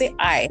 Anyways, I'll say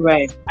I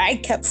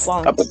kept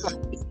falling short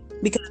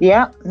because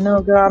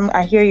no, girl,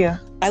 I hear you.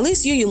 at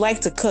least you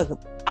like to cook.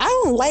 I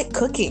don't like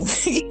cooking.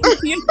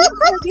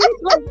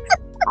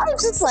 I'm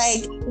just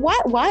like, why?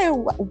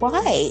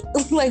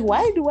 Like,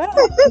 why do I have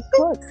to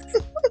cook?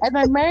 And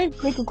I married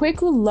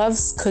Kweku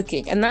loves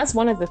cooking, and that's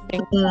one of the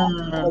things.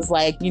 I was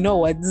like, you know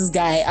what, this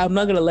guy, I'm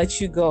not gonna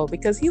let you go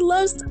because he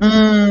loves to cook.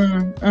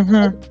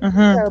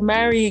 We're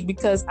married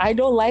because I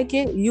don't like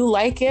it, you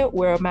like it.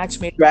 We're a match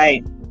made.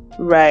 Right.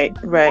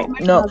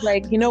 No, I was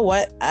like, you know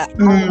what, I'm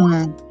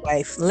my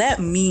wife. Let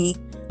me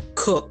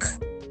cook.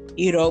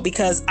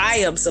 Because I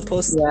am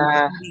supposed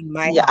to be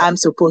my house. I'm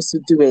supposed to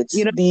do it.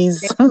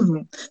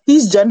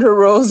 These gender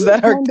roles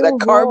that are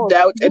carved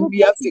out, and we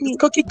have to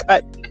cookie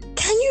cut.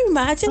 Can you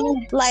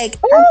imagine? Like,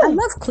 I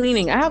love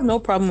cleaning. I have no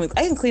problem with.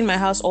 I can clean my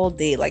house all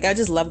day. Like, I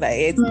just love that.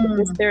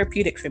 It's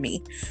therapeutic for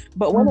me.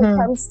 But when it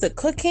comes to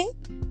cooking,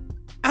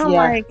 I'm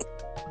like,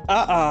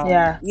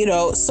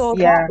 So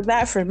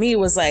that for me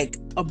was like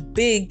a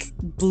big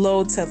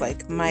blow to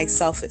like my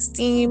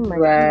self-esteem,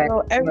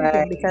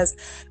 everything. Because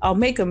I'll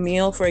make a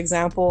meal, for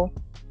example,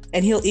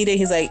 and he'll eat it.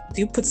 He's like,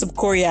 "Do you put some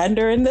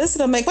coriander in this?"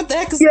 And I'm like, "What the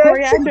heck is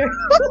coriander?"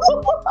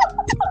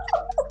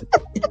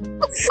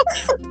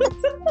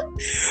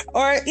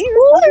 Or even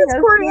what is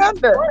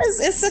coriander?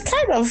 It's a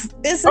kind of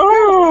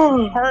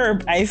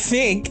herb, I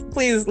think.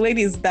 Please,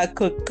 ladies that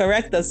cook,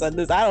 correct us on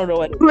this. I don't know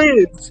what it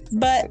is.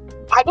 But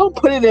I don't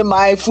put it in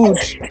my food.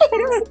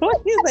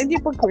 He's like, you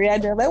put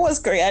coriander. I'm like, what's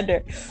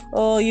coriander?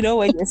 Oh,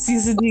 when you're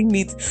seasoning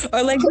meat.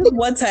 Or like this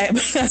one time,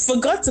 I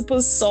forgot to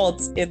put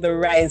salt in the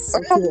rice.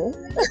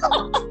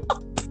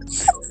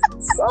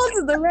 Salt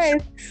in the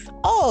rice.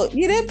 Oh,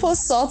 you didn't put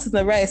salt in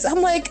the rice.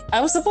 I'm like, I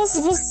was supposed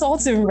to put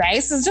salt in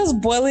rice. It's just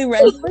boiling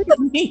rice. What do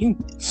you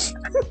mean?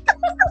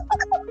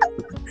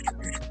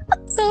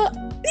 So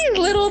these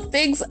little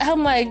things,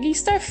 I'm like, you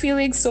start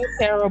feeling so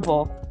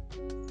terrible.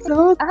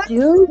 So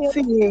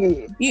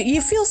guilty.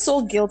 You feel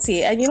so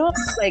guilty. And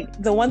like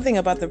the one thing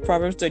about the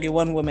Proverbs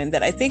 31 woman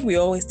that I think we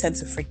always tend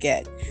to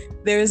forget,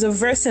 there is a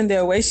verse in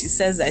there where she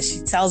says that she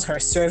tells her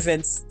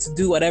servants to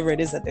do whatever it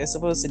is that they're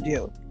supposed to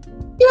do.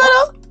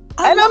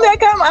 And I'm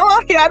like, I'm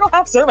out here. I don't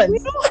have servants. We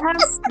don't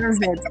have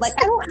servants. Like,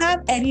 I don't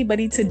have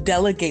anybody to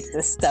delegate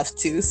this stuff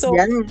to. So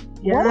what are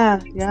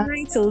we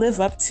trying to live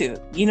up to?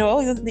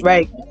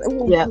 Right.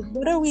 Yeah.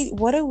 What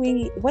are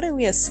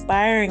we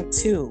aspiring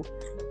to?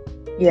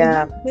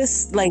 Yeah.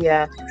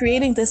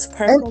 Creating this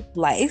perfect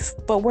life,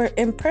 but we're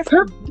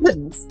imperfect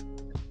beings.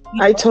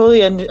 I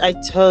totally agree. I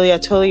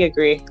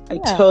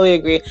totally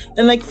agree.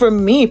 And like for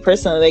me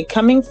personally, like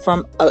coming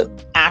from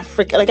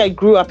Africa, like I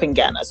grew up in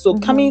Ghana, so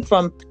coming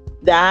from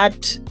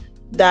that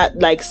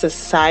like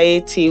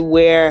society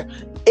where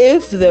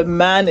if the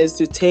man is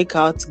to take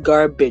out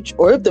garbage,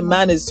 or if the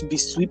man is to be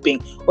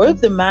sweeping, or if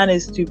the man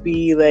is to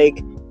be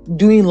like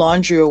doing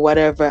laundry or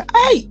whatever,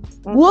 I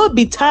will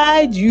be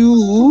tied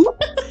you.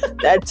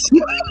 That's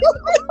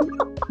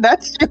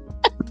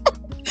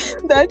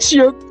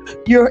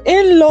your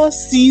in-law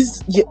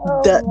sees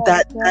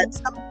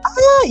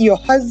your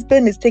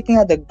husband is taking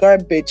out the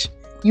garbage.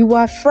 You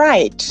are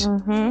fried.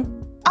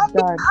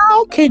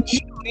 How could you?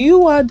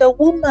 You are the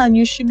woman.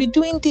 You should be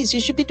doing this.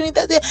 You should be doing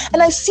that.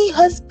 And I see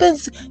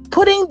husbands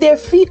putting their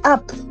feet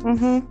up,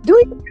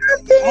 doing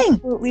nothing.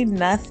 Absolutely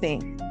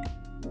nothing.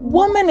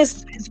 Woman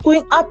is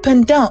going up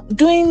and down,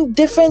 doing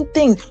different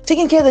things,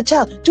 taking care of the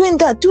child, doing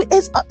that.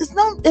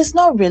 It's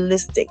not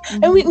realistic.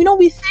 And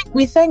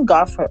we thank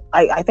God for.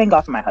 I thank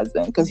God for my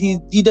husband because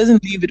he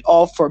doesn't leave it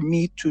all for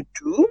me to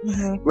do,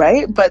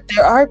 right? But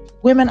there are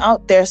women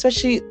out there,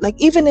 especially like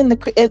even in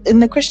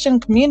the Christian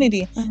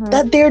community,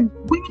 that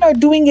women are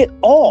doing it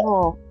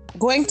all,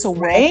 going to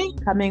work,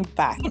 coming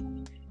back,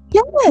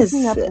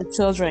 picking up the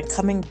children,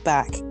 coming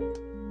back,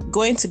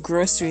 going to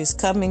groceries,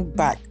 coming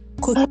back.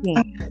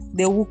 Cooking.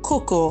 They will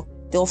cook,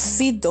 they'll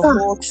feed the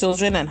whole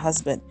children and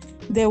husband.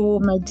 They will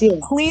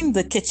clean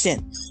the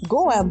kitchen,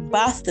 go and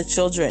bath the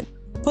children,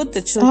 put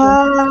the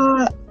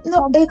children.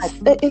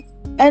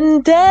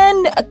 And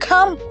then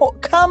come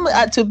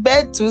to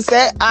bed to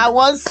say, I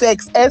want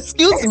sex.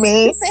 Excuse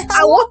me,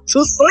 I want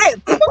to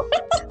sleep.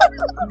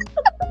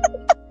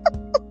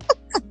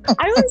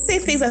 I always say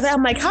things like that.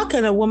 I'm like, how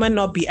can a woman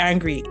not be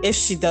angry if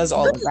she does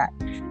all of that?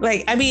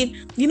 Like, I mean,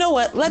 you know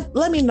what?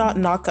 Let me not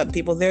knock on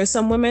people. There are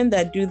some women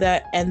that do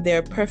that and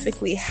they're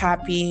perfectly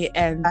happy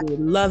and they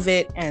love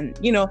it. And,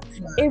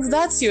 if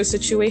that's your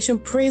situation,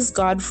 praise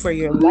God for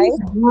your life.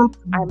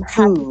 I'm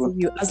happy for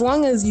you. As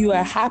long as you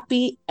are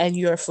happy and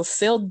you're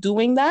fulfilled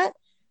doing that.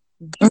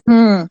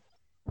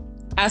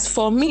 As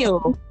for me,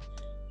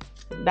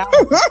 that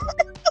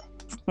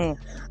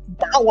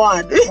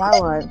one.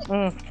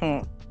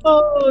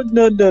 Oh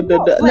no, no, no,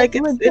 No, no. like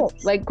Like legit.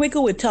 it's Like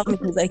Quico would tell me,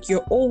 he's like,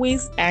 "You're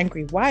always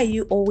angry. Why are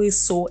you always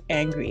so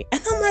angry?"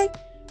 And I'm like,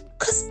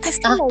 "Cause I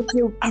ah,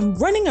 feel like I'm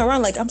running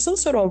around like I'm some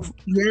sort of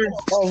yes.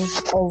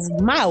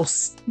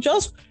 mouse,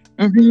 just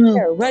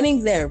Mm-hmm.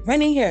 running there,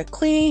 running here,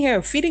 cleaning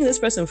here, feeding this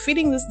person,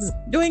 feeding this,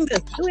 doing this,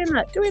 doing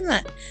that, doing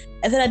that."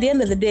 And then at the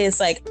end of the day, it's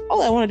like,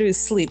 all I want to do is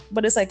sleep.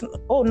 But it's like,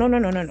 oh no, no,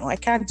 no, no, no, I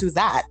can't do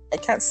that. I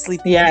can't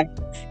sleep. Yeah,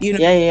 You know.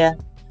 yeah, yeah,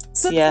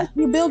 So yeah,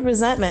 you build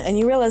resentment, and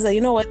you realize that,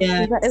 you know what,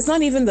 yeah. it's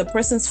not even the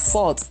person's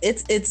fault.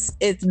 It's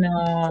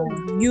No.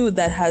 you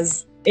that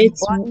has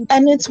It's body.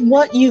 and it's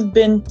what you've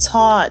been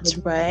taught,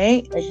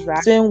 right?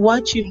 Exactly. So in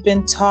what you've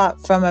been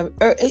taught from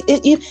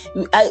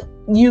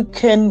you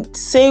can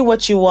say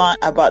what you want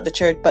about the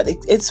church, but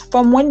it's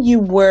from when you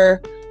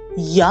were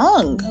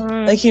young.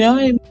 Mhm. Like, you know,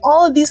 and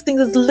all of these things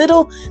is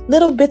little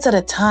bits at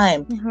a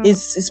time. Mhm.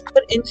 Is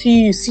put into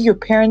you. You see your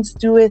parents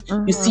do it.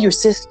 You see your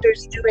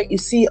sisters do it. You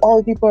see all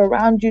the people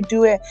around you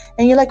do it,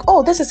 and you're like,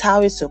 oh, this is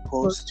how it's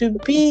supposed to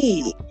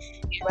be,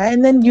 right?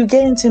 And then you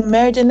get into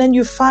marriage, and then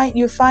you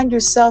find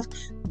yourself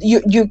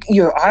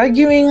you're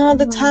arguing all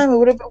the time or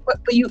whatever,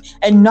 but you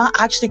and not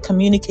actually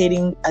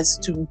communicating as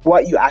to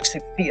what you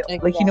actually feel.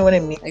 Like, you know what I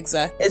mean?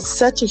 Exactly. It's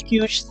such a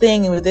huge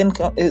thing with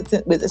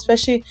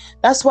especially,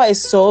 that's why it's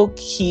so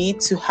key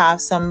to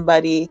have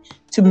somebody,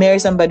 to marry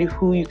somebody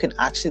who you can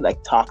actually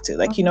like talk to,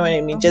 like, you know what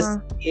I mean? Just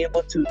be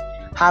able to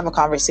have a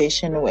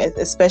conversation with,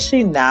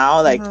 especially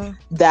now, like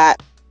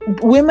that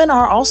women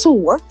are also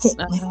working.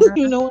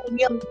 You know what I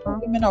mean?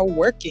 Women are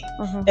working.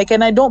 Like,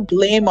 and I don't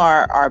blame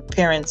our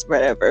parents,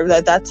 whatever,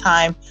 at that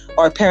time,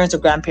 or parents or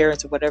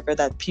grandparents or whatever,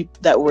 that people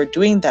that were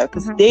doing that,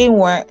 because they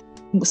weren't,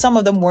 some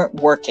of them weren't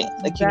working.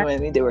 Like, you know what I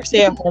mean? They were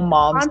stay-at-home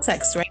moms.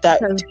 Context, right? That,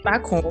 because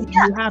back home,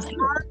 you have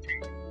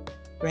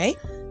right?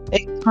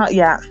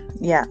 Yeah.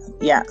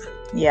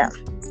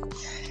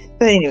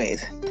 But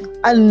anyways,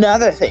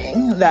 another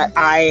thing that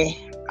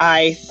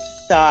I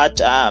thought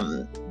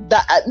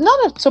that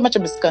not so much a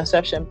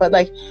misconception, but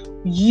like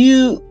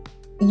you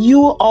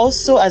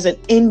also as an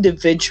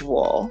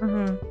individual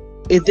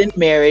within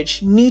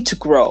marriage need to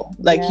grow.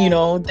 Like, you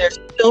know, there's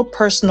still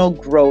personal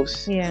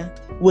growth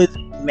with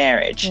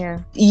marriage.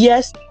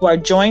 Yes, you are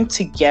joined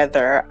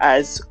together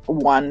as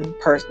one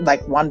person,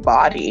 like one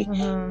body,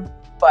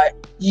 but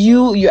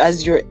you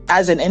as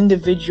an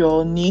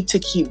individual need to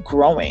keep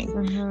growing.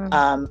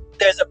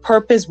 There's a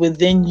purpose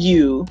within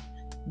you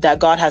that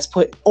God has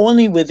put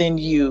only within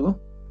you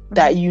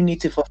that you need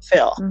to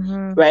fulfill,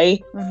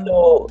 right?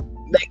 So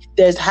like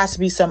there has to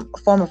be some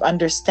form of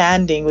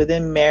understanding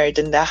within marriage,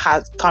 and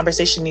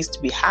conversation needs to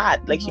be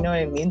had. Like, you know what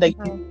I mean? Like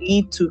you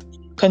need to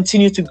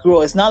continue to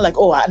grow. It's not like,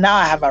 oh, now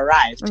I have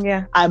arrived.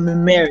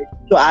 I'm married,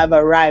 so I've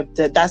arrived.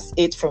 That's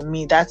it for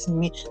me. That's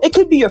me. It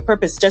could be your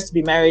purpose just to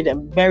be married,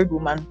 and married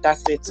woman.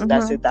 That's it.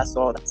 That's it. That's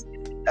all.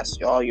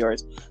 That's all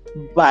yours.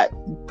 But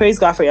praise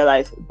God for your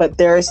life. But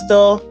there is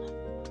still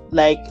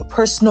like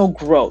personal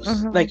growth,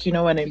 like, you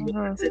know what I mean,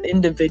 as an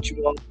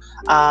individual,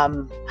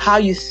 how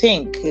you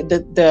think,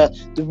 the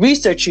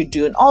research you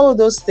do, and all of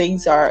those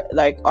things are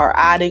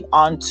adding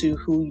on to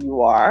who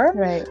you are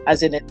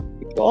as an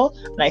individual.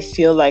 And I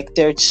feel like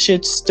there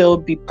should still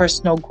be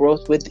personal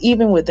growth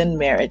even within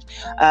marriage.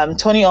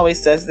 Tony always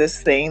says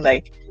this thing,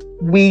 like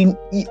you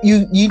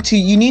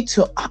need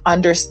to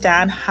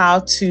understand how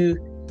to,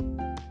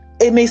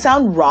 it may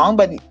sound wrong,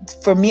 but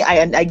for me,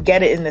 I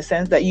get it in the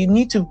sense that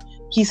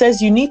he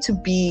says you need to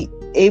be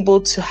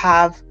able to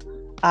have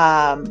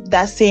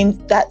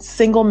that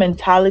single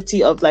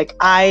mentality of like,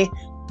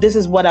 this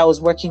is what I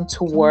was working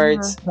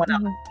towards when I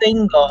was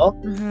single,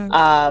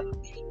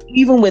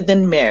 even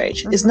within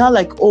marriage. It's not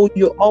like, oh,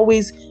 you're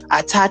always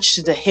attached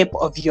to the hip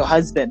of your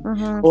husband,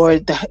 or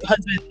the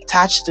husband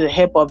attached to the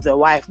hip of the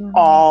wife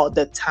all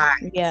the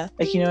time.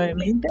 Like, you know what I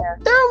mean? There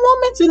are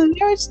moments in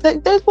marriage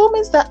there's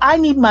moments that I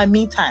need my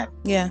me time.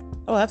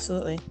 Oh,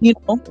 absolutely. You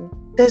know,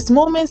 there's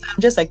moments I'm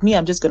just like,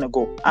 I'm just gonna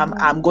go.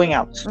 I'm going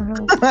out.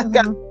 I'm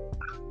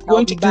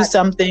going to do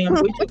something.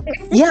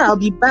 I'll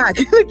be back.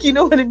 Like, you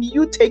know what I mean?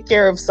 You take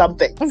care of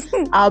something.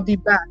 I'll be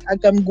back.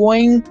 Like, I'm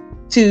going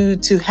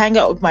to hang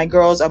out with my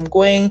girls. I'm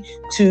going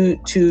to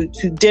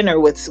dinner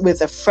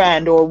with a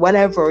friend or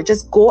whatever. Or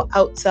just go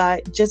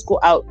outside. Just go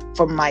out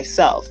for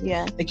myself.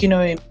 Like, you know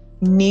what I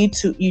mean?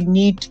 You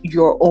need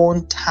your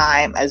own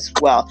time as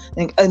well,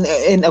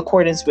 in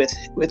accordance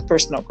with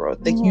personal growth.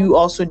 Like, you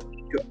also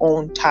need your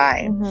own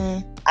time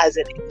as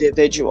an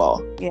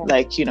individual,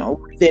 like, you know,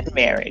 within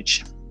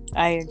marriage.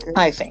 I agree.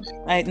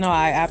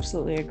 I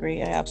absolutely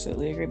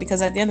agree,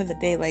 because at the end of the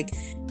day, like,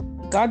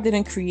 God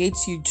didn't create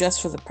you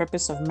just for the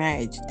purpose of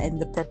marriage and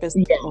the purpose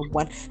of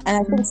one. And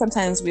I think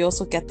sometimes we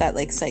also get that,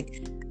 like, it's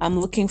like, I'm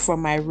looking for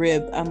my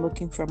rib, I'm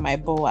looking for my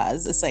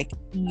Boaz. It's like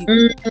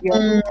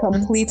you're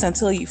complete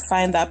until you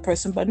find that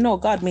person. But no,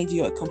 God made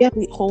you a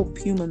complete whole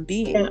human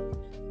being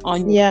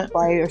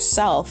by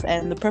yourself.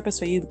 And the purpose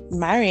for you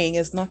marrying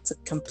is not to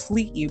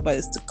complete you, but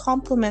it's to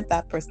complement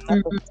that person.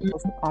 That person's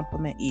supposed to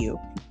complement you.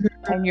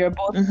 And you're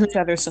both each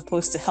other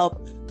supposed to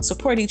help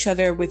support each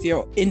other with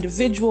your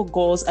individual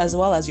goals as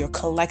well as your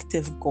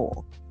collective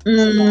goal.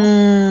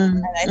 Mm,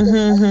 And I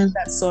think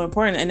that's so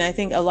important. And I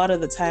think a lot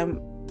of the time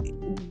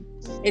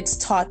it's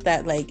taught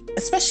that, like,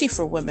 especially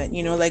for women,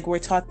 like we're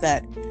taught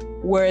that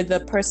we're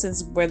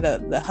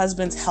the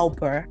husband's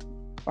helper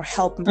or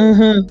helpmate.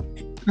 And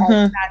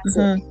that's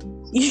it.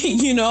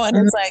 And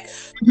it's like,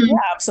 yeah,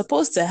 I'm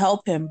supposed to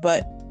help him,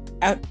 but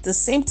at the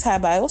same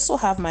time, I also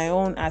have my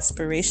own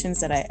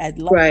aspirations that I'd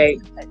love to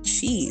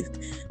achieve,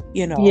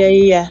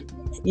 Yeah.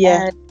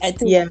 And I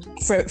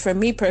think for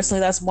me personally,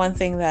 that's one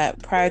thing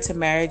that prior to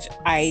marriage,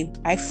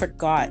 I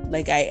forgot.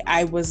 Like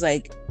I was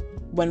like,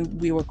 when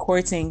we were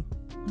courting,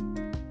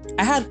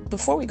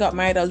 before we got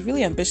married, I was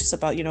really ambitious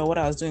about, what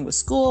I was doing with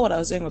school, what I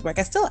was doing with work.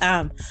 I still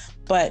am,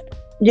 but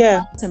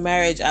to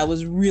marriage, I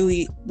was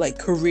really like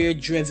career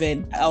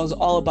driven. I was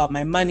all about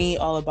my money,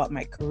 all about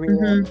my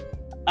career.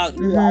 I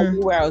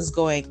knew where I was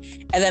going.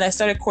 And then I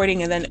started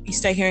courting, and then you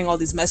start hearing all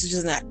these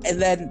messages,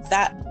 and then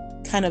that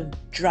kind of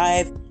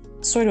drive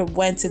sort of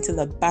went into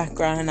the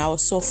background, and I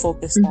was so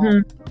focused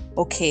on,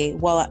 okay,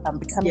 well, I'm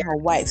becoming a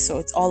wife, so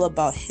it's all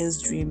about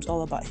his dreams,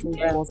 all about his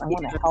goals. I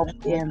want to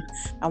help him.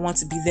 I want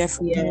to be there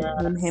for him.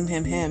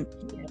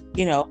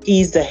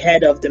 He's the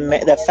head of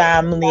the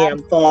family.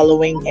 I'm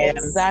following him.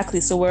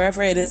 Exactly. So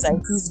wherever it is that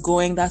he's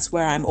going, that's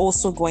where I'm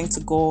also going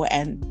to go.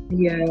 And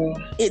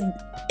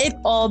it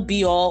all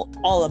be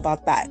all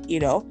about that,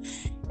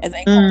 And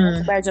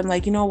then marriage, I'm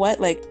like, you know what?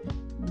 Like,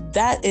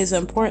 that is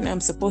important. I'm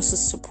supposed to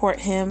support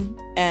him,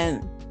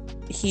 and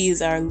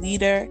he's our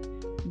leader,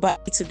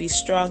 but to be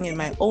strong in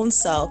my own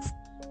self,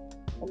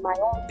 in my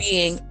own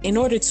being, in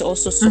order to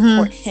also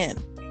support him.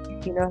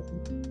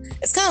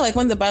 It's kind of like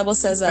when the Bible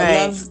says,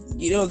 love,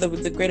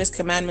 the greatest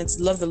commandments,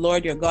 love the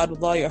Lord your God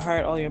with all your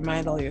heart, all your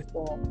mind, all your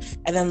soul,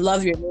 and then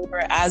love your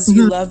neighbor as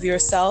you love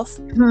yourself.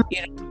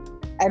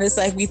 And it's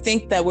like, we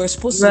think that we're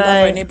supposed to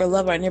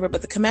love our neighbor,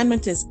 but the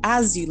commandment is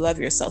as you love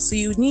yourself. So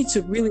you need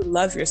to really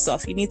love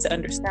yourself. You need to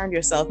understand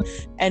yourself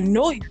and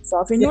know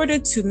yourself in order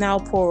to now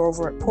pour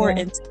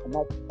into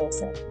another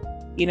person.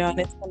 And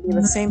it's going to be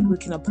the same. We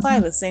can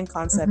apply the same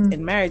concept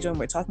in marriage when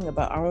we're talking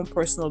about our own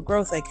personal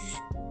growth. Like,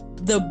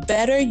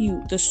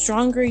 the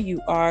stronger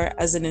you are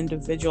as an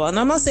individual. And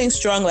I'm not saying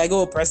strong like,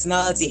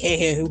 personality,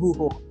 hey,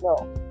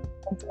 no.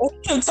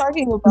 I'm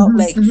talking about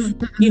like,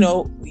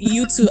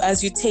 you too,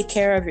 as you take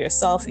care of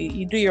yourself,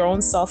 you do your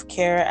own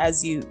self-care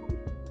as you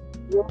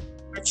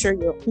nurture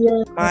your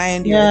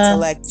mind, your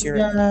intellect,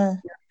 your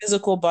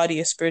physical body,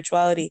 your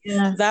spirituality.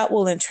 That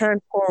will in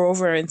turn pour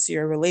over into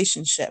your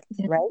relationship,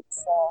 right?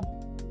 So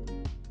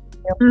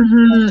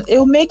it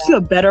will make you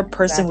a better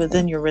person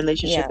within your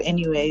relationship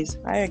anyways.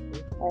 I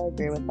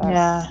agree with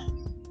that.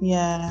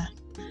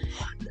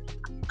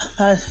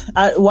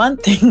 One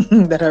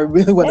thing that I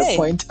really want to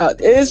point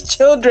out is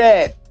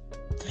children.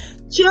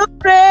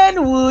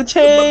 Children will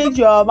change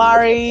your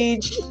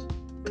marriage.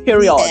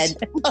 Period.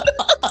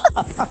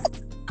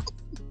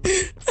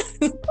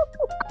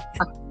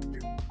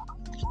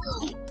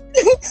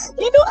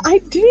 I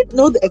didn't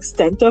know the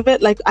extent of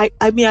it. Like, I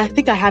mean, I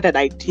think I had an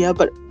idea,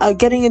 but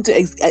getting into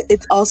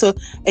it's also,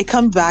 it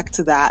comes back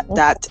to that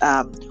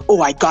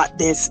I got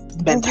this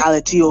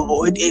mentality,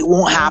 or it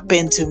won't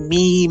happen to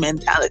me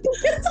mentality.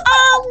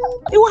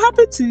 It will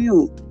happen to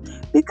you,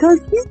 because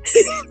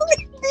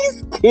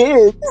these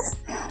kids,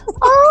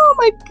 oh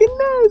my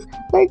goodness,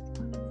 like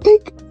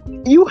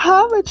you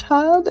have a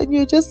child and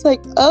you're just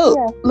like,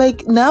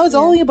 like now it's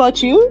only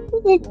about you.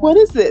 Like, what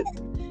is this?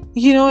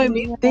 You know what I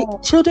mean?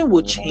 Children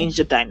will change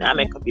the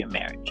dynamic of your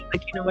marriage.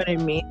 Like, you know what I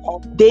mean?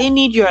 They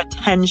need your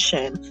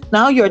attention.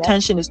 Now your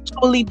attention is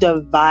totally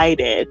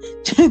divided.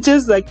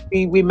 Just like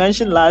we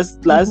mentioned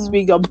last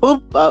week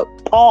about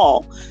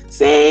Paul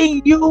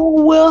saying you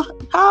will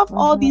have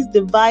all these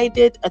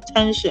divided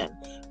attention,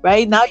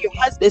 right? Now your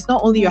husband, it's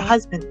not only your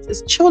husband,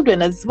 it's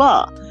children as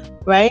well,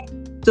 right?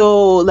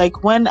 So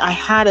like when I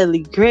had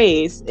Ellie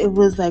Grace, it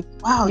was like,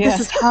 wow, this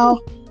is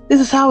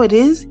how it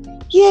is.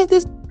 Yeah,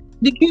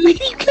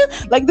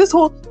 like this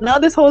whole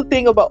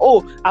thing about,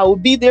 I will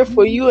be there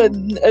for you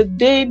and a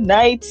day,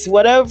 night,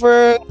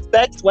 whatever,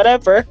 sex,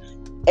 whatever,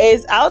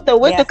 is out the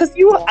window, because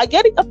you are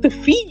getting up to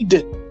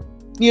feed.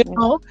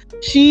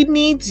 She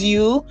needs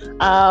you.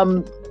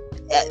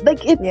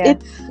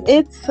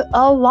 It's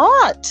a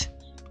lot,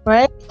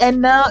 right?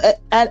 And now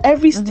at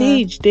every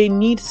stage they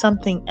need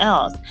something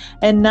else,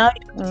 and now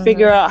you have to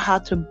figure out how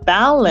to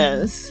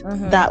balance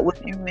that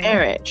with your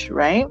marriage,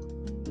 right?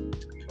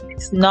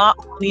 It's not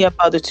only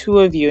about the two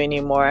of you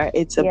anymore.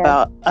 It's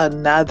about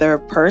another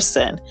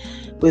person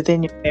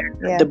within your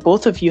marriage. The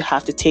both of you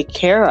have to take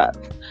care of.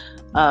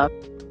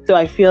 So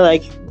I feel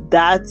like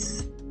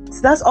that's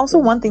also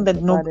one thing that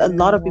a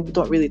lot of people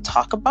don't really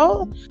talk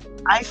about.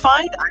 I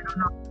don't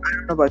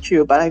know about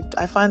you, but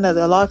I find that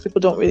a lot of people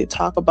don't really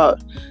talk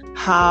about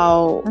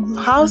how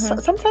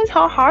sometimes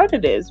how hard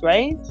it is,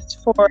 right,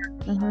 for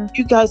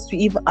you guys to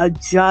even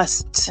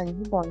adjust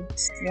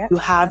to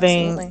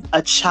having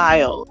a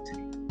child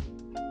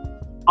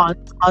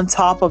on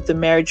top of the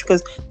marriage,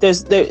 because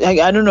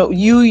I don't know,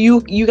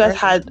 you guys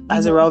had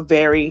Azarel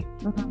very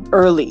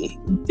early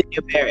in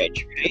your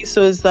marriage, right?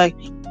 So it's like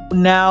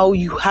now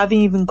you haven't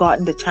even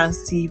gotten the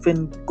chance to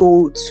even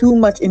go too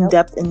much in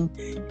depth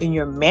in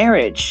your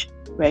marriage,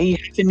 right? You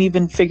haven't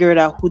even figured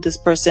out who this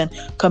person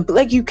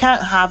like you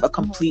can't have a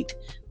complete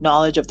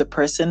knowledge of the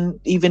person,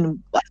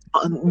 even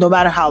no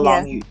matter how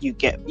long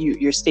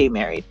you stay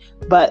married,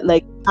 but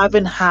like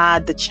haven't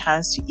had the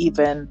chance to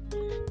even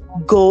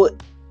go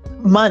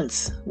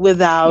months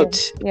without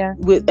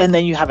and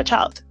then you have a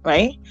child,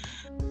 right?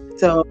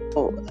 So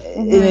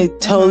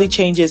it totally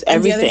changes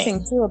everything. And the other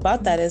thing too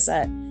about that is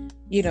that,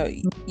 you know,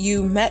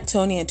 you met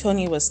Tony and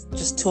Tony was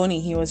just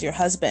Tony. He was your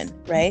husband,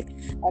 right?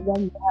 And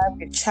then you have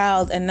your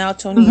child, and now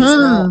Tony is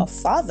now a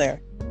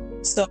father.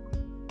 So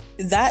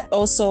that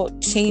also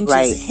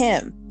changes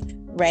him,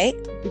 right?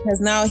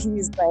 Because now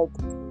he's like,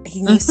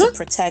 he needs to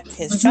protect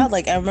his child.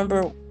 Like I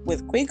remember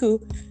with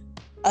Kweku,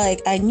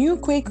 like I knew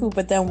Kweku,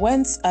 but then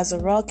once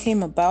Azarel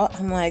came about,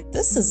 I'm like,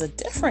 this is a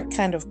different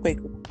kind of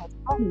Kweku.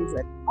 He's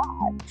a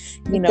God,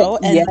 you know,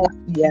 and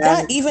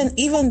that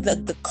even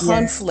the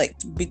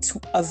conflict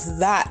of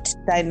that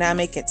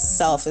dynamic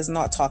itself is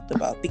not talked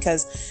about,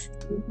 because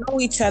you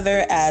know each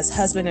other as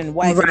husband and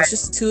wife. Right. It's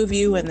just two of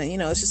you, and then, you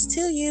know, it's just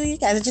two of you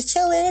guys are just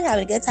chilling,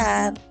 having a good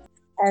time,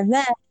 and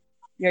then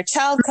your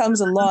child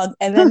comes along,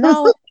 and then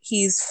now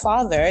he's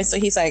father, so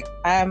he's like,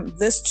 I'm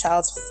this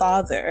child's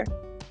father.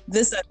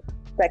 This are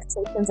the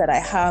expectations that I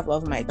have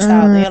of my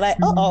child, and you're like,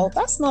 oh,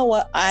 that's not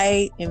what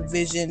I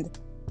envisioned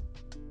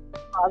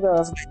father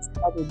of my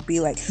child would be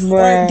like.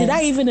 Or did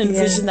I even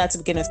envision that to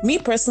begin with? Me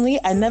personally,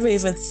 I never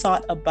even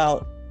thought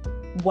about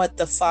what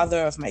the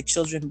father of my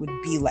children would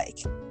be like,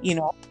 you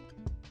know.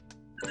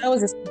 That was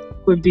just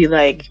would be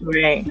like,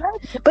 right?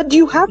 But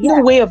you have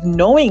no way of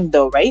knowing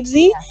though, right,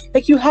 Z?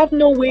 Like you have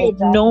no way of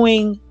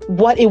knowing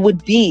what it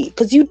would be,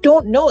 because you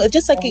don't know. It's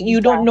just like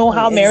you don't know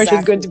how marriage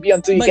is going to be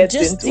until you get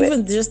into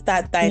it. Just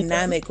that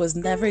dynamic was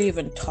never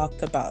even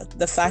talked about.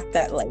 The fact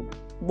that like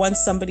once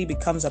somebody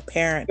becomes a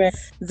parent,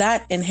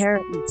 that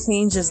inherently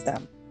changes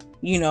them,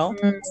 you know.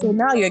 So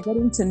now you're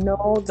getting to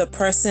know the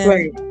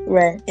person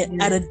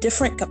at a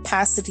different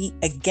capacity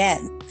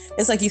again.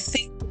 It's like you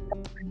think,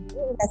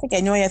 I think I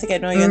know you,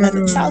 and then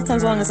the child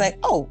comes along and is like,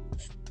 oh,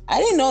 I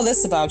didn't know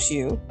this about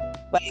you.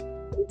 Like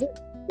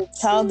the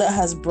child that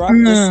has brought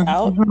this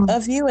out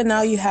of you, and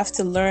now you have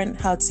to learn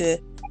how to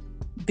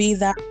be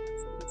that.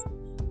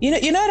 You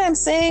know what I'm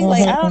saying?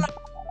 Like I don't know.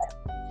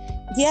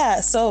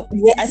 Yeah, so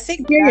I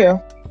think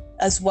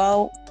as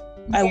well,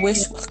 I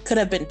wish could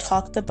have been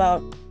talked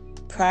about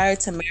prior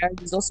to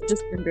marriage is also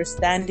just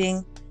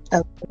understanding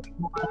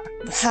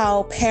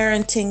how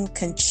parenting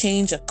can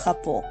change a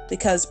couple,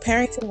 because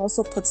parenting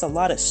also puts a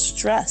lot of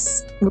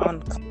stress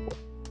on couples,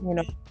 you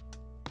know.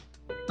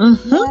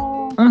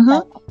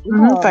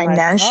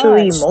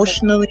 Financially,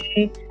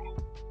 emotionally.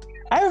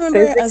 I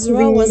remember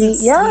Azrael wasn't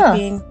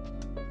sleeping.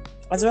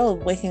 Azrael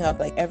was waking up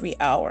like every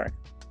hour.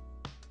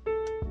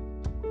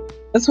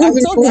 That's what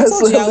I told you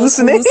I was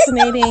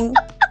hallucinating.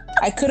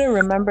 I couldn't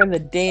remember the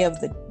day of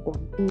the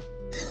week.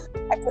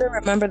 I couldn't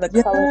remember the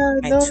color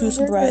of my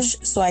toothbrush,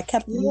 so I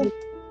kept.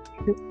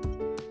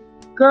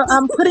 Girl,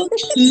 I'm putting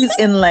cheese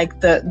in like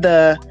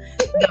the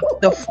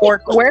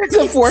fork. Where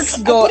the forks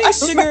go? I'm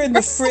putting sugar in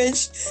the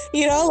fridge.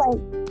 You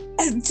know,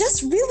 like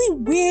just really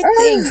weird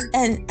things,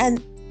 and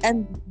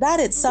that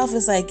itself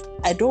is like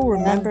I don't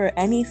remember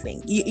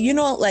anything. You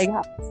know, like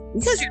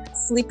because you're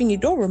sleeping, you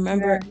don't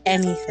remember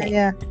anything.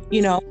 Yeah.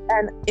 You know,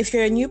 and if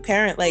you're a new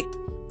parent, like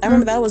I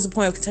remember that was the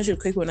point of contention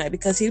with Quick one night,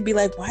 because he'd be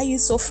like, "Why are you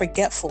so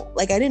forgetful?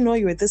 Like I didn't know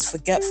you were this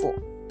forgetful."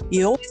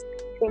 You always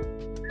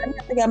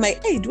think I'm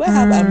like, "Hey, do I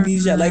have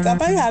amnesia? Like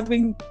am I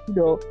having, you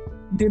know,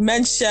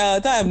 dementia?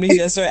 Not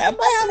amnesia, sorry. Am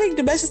I having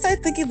dementia?" I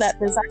started thinking that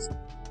there's actually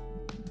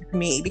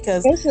me,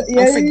 because I'm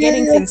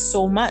forgetting things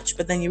so much,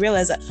 but then you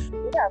realize that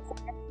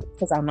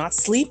because I'm not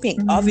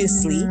sleeping,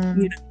 obviously,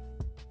 you know.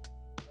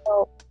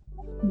 So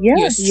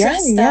you're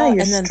stressed out,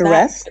 you're and then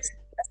stressed.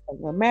 That's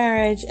your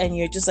marriage, and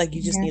you're just like,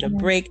 you just need a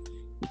break.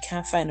 You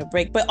can't find a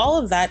break. But all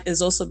of that is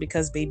also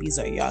because babies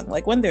are young.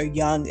 Like when they're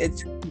young,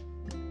 it's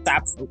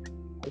absolutely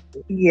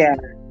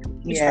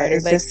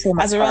it's like, just so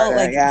much Azarel, harder,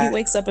 like he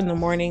wakes up in the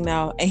morning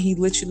now and he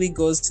literally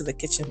goes to the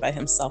kitchen by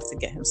himself to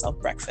get himself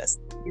breakfast.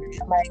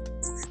 I'm like,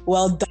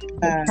 well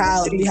done,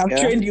 child. We have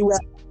trained you well.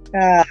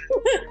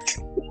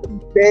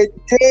 The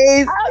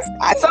days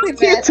I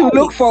something to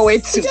look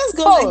forward to. He just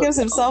goes and gives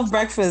himself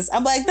breakfast.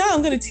 I'm like, now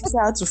I'm going to teach you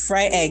how to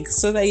fry eggs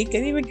so that you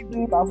can even give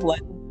yourself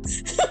one.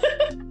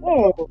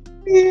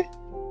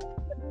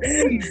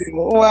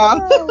 Wow.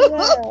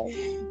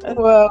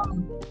 Well,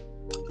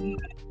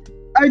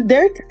 are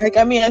there like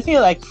I mean I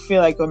feel like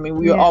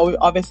we're always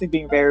obviously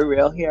being very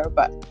real here,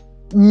 but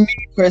me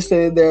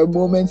personally, there are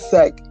moments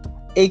like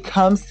it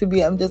comes to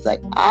me, I'm just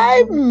like,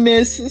 I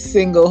miss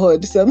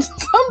singlehood.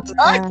 Sometimes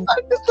I'm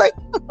just like,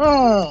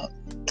 can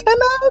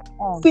I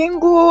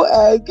single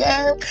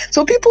again?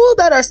 So people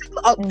that are still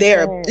out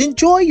there,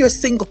 enjoy your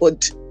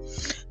singlehood.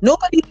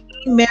 Nobody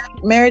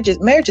marriage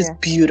is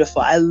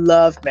beautiful. I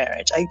love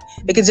marriage.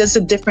 It's just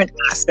a different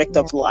aspect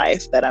of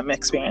life that I'm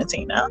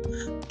experiencing now.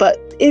 But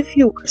if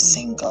you were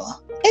single,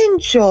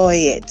 enjoy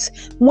it.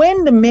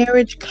 When the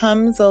marriage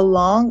comes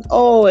along,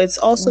 oh, it's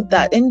also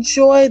that.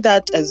 Enjoy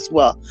that as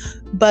well.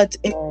 But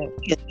if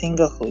you're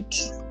singlehood,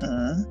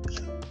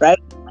 right?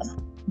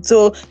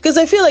 So, because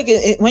I feel like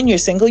when you're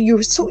single,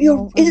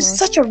 it's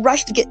such a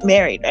rush to get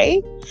married,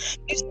 right?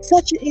 It's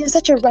such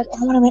a rush.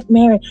 I want to get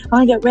married.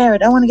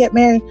 I want to get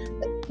married.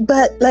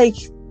 But like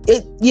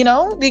it, you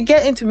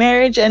get into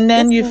marriage, and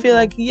then you feel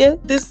like,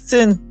 this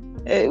sin,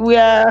 we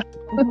are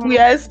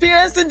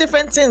experiencing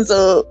different sins.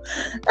 So,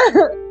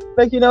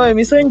 like, you know what I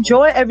mean. So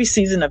enjoy every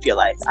season of your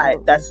life. I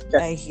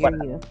hear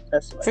you.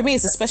 For me,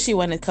 it's especially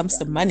when it comes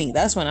to money.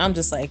 That's when I'm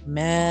just like,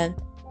 man.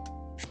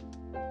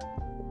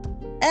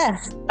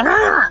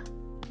 I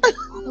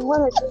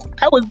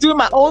was doing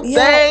my own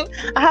thing.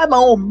 I had my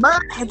own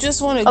mind. I just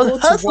want to go to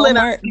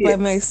Walmart by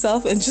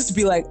myself and just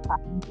be like,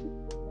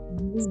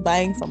 I'm just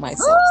buying for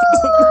myself.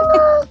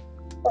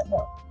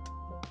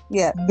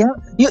 Yeah.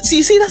 You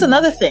see, that's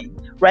another thing,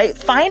 right?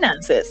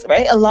 Finances,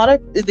 right? A lot of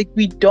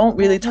we don't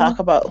really talk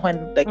about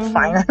when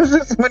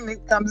finances when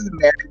it comes to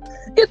marriage.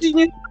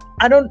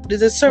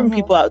 There's certain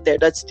people out there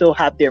that still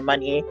have their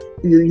money.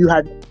 You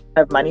have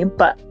money,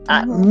 but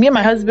me and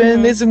my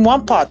husband is in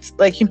one pot.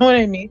 Like, you know what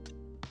I mean?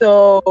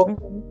 So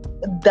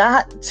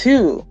that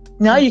too.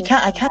 Now I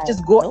can't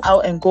just go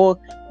out and go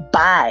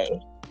buy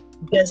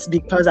just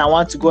because I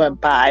want to go and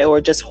buy, or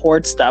just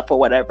hoard stuff or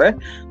whatever.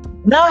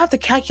 Now I have to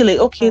calculate,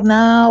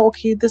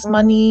 this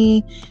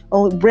money,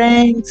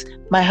 rent,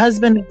 my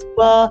husband as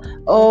well,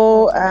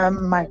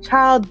 my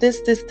child, this,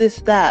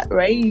 that,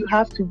 right? You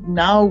have to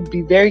now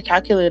be very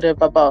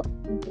calculative about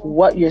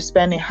what you're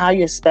spending, how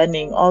you're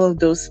spending, all of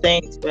those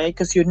things, right?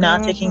 Because you're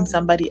not taking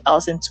somebody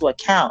else into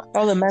account.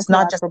 All the mental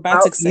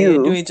acrobatics that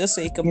you're doing just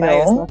so you can buy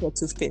yourself a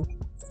toothpick.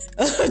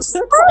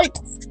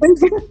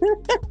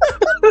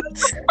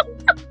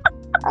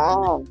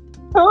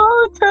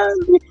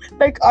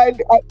 Like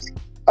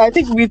I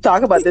think we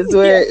talk about this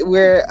where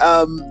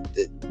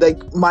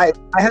like my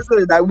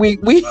husband and I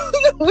we've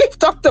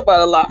talked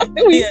about a lot.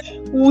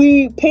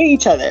 We pay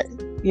each other,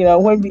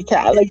 when we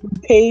can. Like, we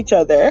pay each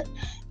other,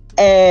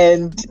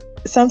 and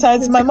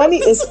sometimes my money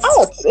is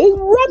out. It's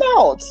run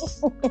out.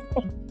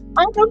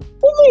 I am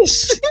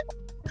finished.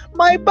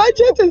 My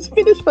budget is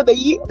finished for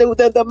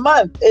the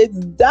month. It's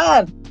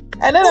done.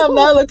 And then I'm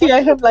now looking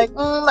at him like,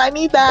 I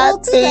need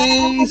that.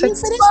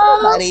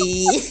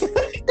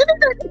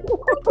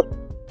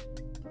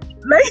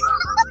 Like,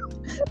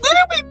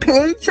 didn't we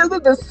pay each other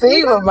the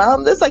same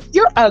amount? It's like,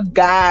 you're a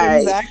guy.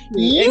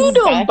 Exactly. You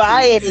don't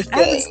buy anything.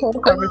 I had this whole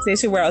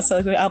conversation where I was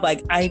telling you, I'm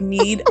like, I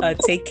need a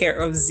take care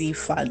of Z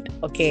fund,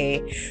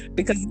 okay?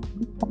 Because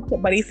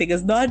somebody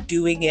figures not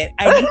doing it.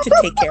 I need to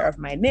take care of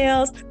my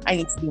nails. I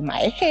need to do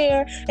my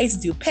hair. I need to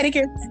do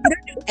pedicure. I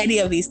don't do any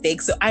of these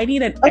things. So I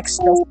need an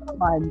extra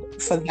fund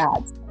for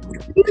that.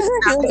 He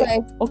was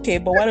like, okay,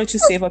 but why don't you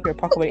save up your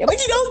pocket money? I'm like,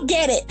 you don't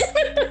get it.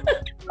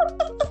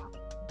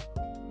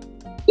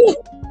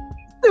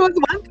 There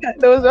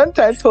was one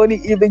time Tony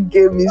even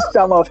gave me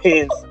some of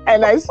his,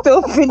 and I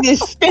still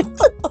finished it.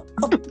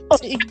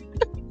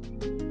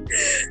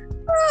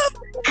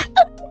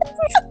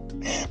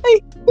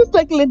 It's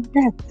like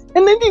that.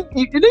 And then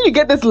you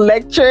get this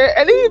lecture,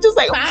 and then you're just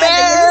like,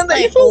 man,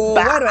 why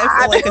do I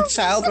feel like a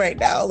child right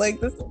now? Like,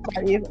 this is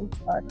not even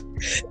fun.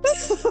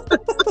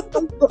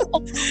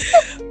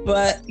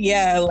 But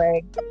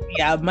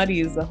money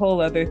is a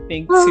whole other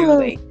thing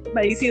too.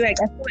 But you see, I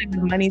feel like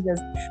money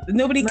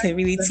nobody can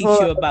really teach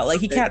you about.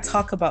 Like, you can't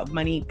talk about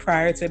money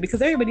prior to it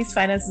because everybody's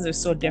finances are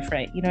so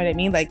different. You know what I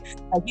mean? Like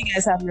you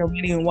guys have your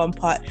money in one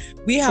pot.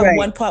 We have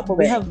one pot, but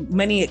we have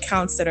many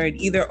accounts that are in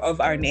either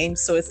of our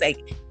names. So it's like,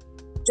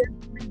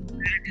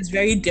 it's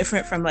very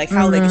different from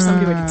how if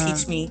somebody were to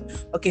teach me,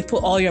 okay,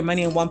 put all your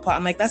money in one pot.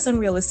 I'm like, that's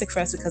unrealistic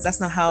for us because that's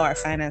not how our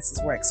finances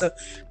work. So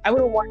I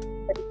wouldn't want to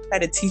try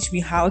to teach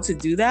me how to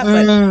do that.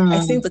 But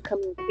I think the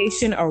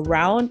communication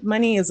around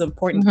money is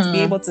important to be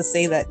able to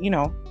say that,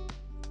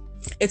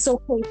 it's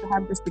okay to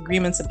have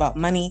disagreements about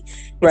money.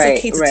 It's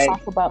okay to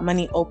talk about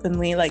money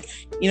openly.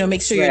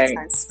 Make sure you're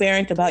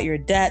transparent about your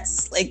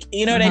debts.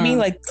 You know what I mean?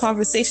 Like,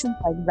 conversations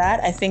like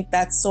that, I think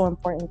that's so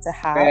important to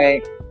have.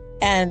 Right.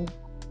 And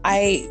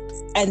I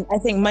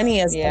think money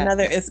is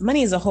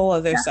money is a whole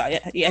other side.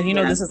 And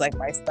this is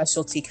my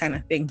specialty kind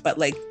of thing. But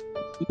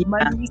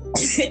money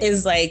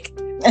is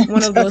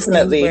one of those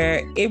things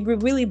where it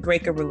would really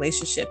break a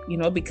relationship,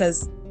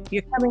 because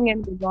you're coming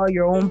in with all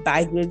your own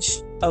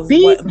baggage of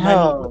what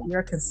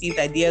your conceived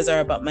ideas are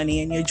about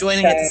money, and you're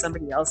joining it to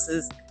somebody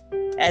else's,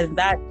 and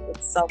that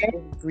itself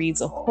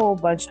breeds a whole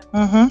bunch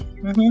of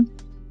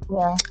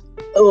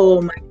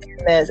Oh my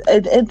goodness. I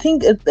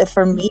think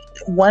for me,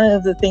 one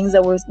of the things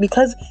that was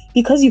because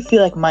you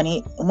feel like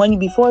money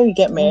before you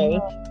get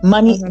married,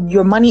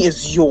 your money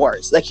is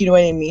yours. You know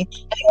what I mean?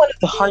 I think one of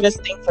the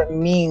hardest thing for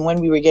me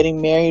when we were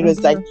getting married was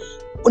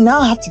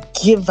now I have to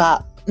give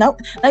up. Now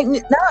I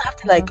have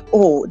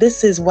to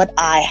this is what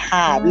I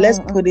have. Let's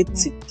put it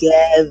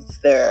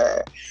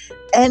together.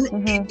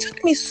 And it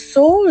took me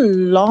so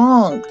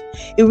long.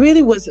 It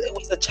really was. It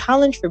was a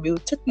challenge for me.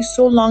 It took me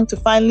so long to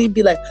finally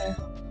be like,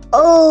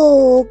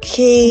 oh,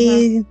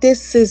 okay,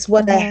 this is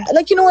what I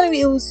like. You know what I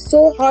mean? It was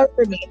so hard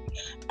for me,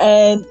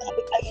 and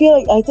I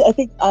feel like I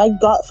think I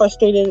got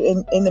frustrated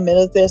in the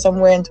middle there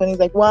somewhere. And Tony's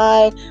like,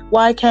 why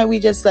can't we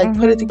just like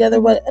put it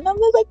together? What? And I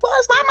was like, well,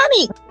 it's my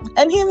money,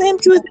 and him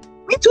choose.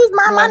 Me choose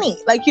my money.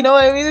 Like, you know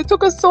what I mean? It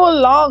took us so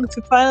long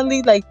to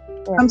finally like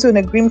come to an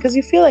agreement, because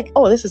you feel like,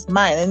 oh, this is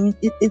mine, and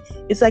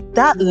it's like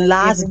that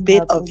last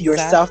bit of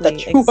yourself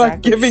that you are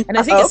giving. And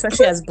I think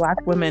especially as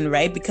Black women,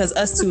 right? Because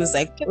us too is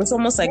like, it's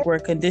almost like we're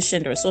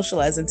conditioned or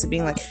socialized into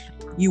being like,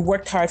 you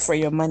worked hard for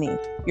your money,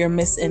 you're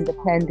Miss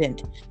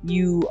Independent,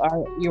 you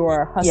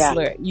are a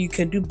hustler, you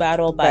can do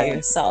battle by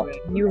yourself,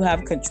 you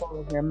have control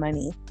of your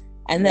money,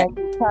 and then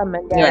you come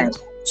and then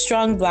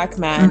strong Black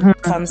man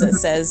comes and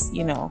says,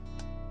 you know,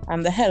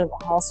 I'm the head of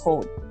the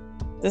household.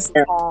 This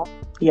you're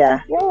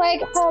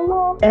like,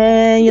 hello,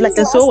 and you're like,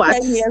 and so what?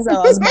 10 years I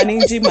was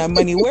managing my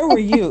money. Where were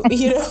you?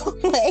 You know,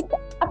 like,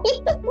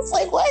 it's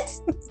like,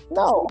 what?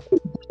 No.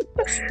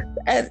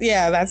 And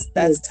that's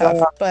tough.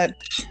 But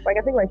like,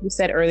 I think, like you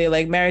said earlier,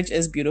 like, marriage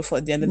is beautiful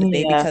at the end of the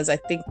day, because I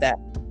think that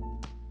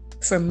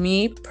for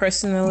me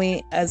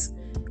personally, as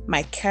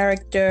my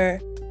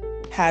character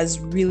has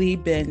really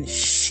been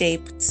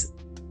shaped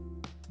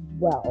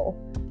well,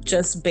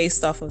 just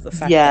based off of the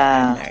fact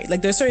that I'm married.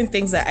 Like, there's certain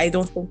things that I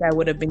don't think I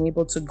would have been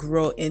able to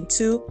grow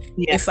into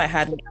if I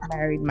hadn't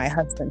married my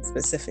husband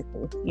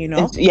specifically, you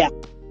know?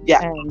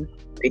 And,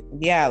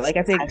 like,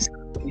 I think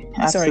absolutely.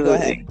 Sorry, go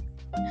ahead.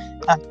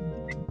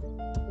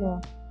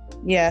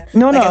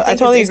 No, like, I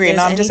totally agree.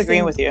 No, I'm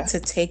disagreeing with you. To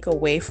take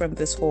away from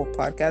this whole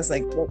podcast,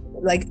 like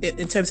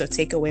in terms of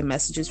takeaway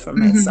messages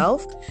from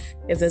myself,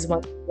 if there's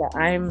one thing that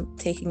I'm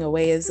taking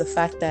away, is the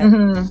fact that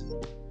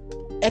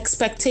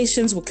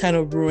expectations will kind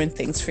of ruin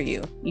things for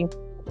you. You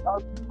know,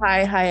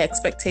 high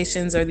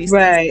expectations, or these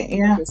things that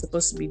you're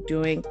supposed to be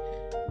doing.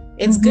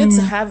 It's good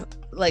to have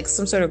like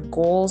some sort of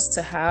goals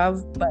to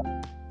have, but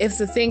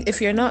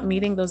if you're not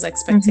meeting those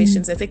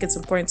expectations, I think it's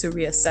important to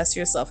reassess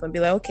yourself and be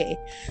like, okay,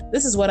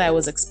 this is what I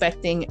was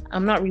expecting,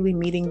 I'm not really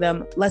meeting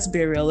them, let's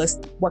be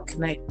realistic, what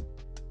can I,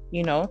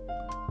 you know?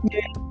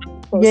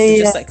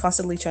 Just like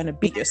constantly trying to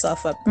beat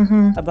yourself up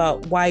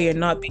about why you're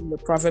not being the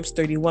Proverbs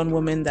 31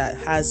 woman that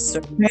has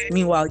certain,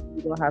 meanwhile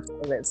you don't have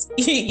service.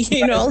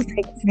 You know,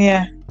 like,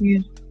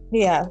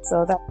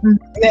 so that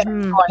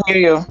I hear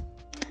you.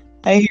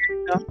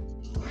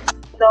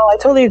 No, I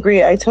totally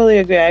agree. I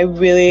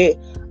really,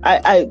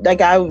 I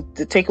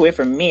would take away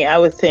from me, I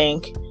would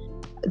think,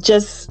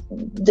 just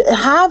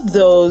have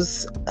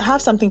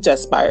something to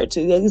aspire to.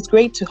 It's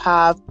great to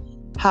have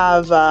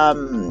all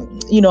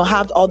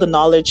the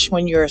knowledge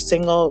when you're a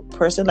single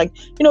person, like,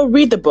 you know,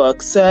 read the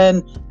books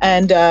and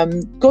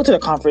go to the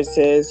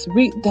conferences,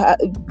 read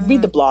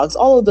the blogs,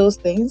 all of those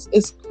things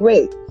is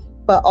great,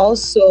 but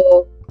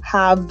also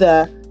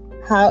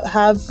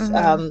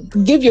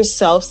give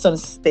yourself some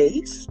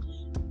space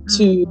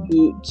to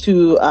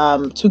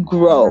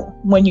grow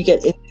when you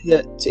get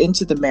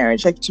into the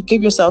marriage, like to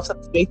give yourself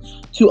some space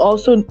to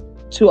also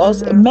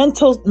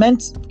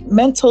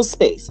mental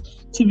space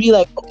to be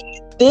like,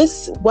 okay,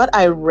 this, what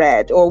I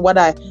read, or what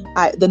I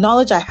the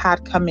knowledge I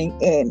had coming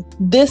in,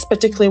 this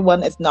particular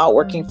one is not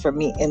working for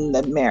me in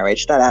the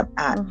marriage that I'm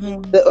at,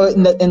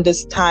 in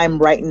this time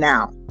right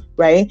now,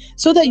 right?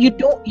 So that you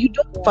don't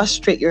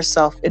frustrate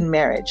yourself in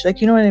marriage.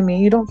 Like, you know what I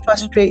mean? You don't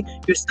frustrate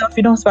yourself.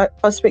 You don't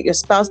frustrate your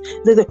spouse.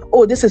 They're like,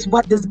 oh, this is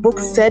what this book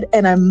said,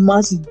 and I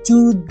must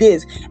do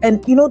this.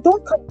 And, you know,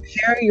 don't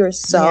compare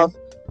yourself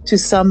to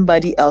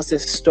somebody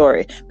else's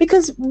story,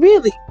 because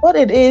really what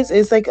it is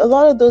like a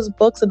lot of those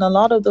books and a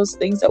lot of those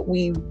things that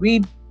we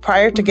read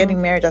prior to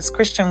getting married as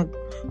Christian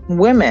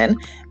women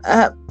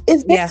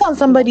is based on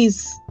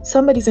somebody's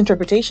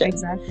interpretation.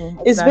 Exactly.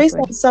 It's based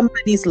on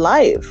somebody's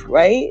life,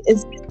 right?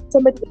 It's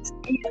somebody's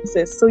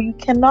experiences. So you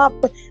cannot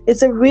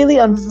it's a really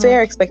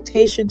unfair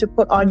expectation to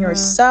put on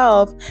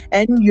yourself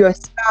and your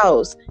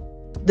spouse,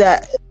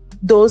 that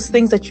those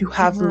things that you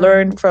have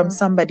learned from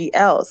somebody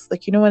else.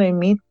 Like, you know what I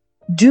mean?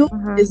 Do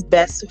what is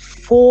best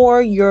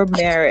for your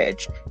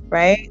marriage,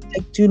 right?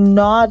 Like, do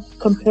not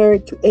compare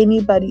it to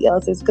anybody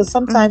else's, because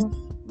sometimes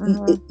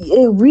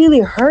it really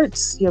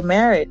hurts your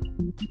marriage.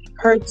 It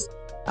hurts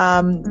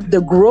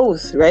the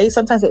growth, right?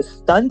 Sometimes it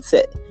stunts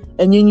it,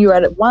 and then you're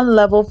at one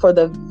level for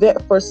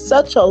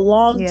such a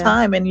long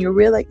time, and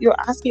you're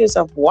asking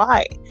yourself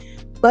why.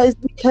 But it's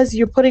because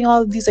you're putting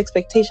all of these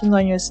expectations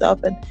on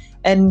yourself,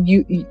 and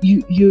you're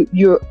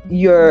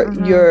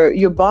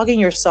bogging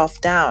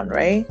yourself down,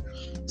 right?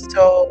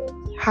 So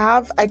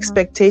have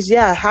expectations,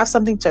 have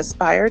something to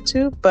aspire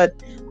to, but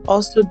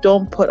also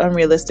don't put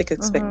unrealistic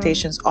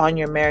expectations on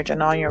your marriage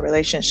and on your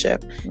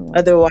relationship.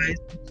 Otherwise,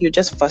 you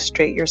just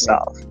frustrate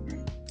yourself.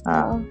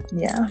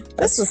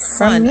 This was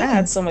fun. I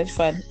had so much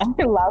fun.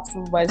 I laughed so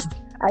much.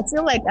 I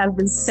feel like I've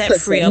been set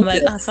free. I'm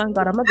like, thank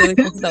God, I'm not the only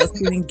person that was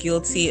feeling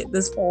guilty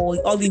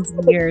all these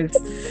years.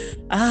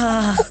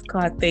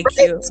 God, thank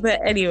you.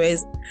 But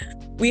anyways,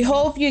 we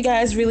hope you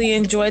guys really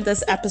enjoyed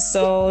this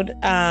episode.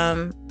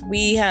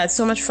 We had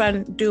so much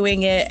fun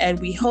doing it, and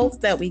we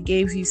hope that we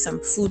gave you some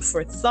food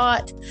for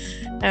thought.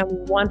 And we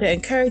want to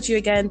encourage you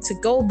again to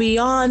go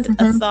beyond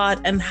a thought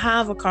and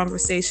have a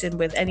conversation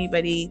with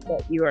anybody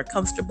that you are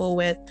comfortable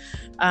with.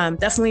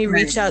 Definitely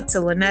reach out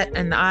to Lynette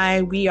and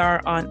I. We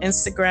are on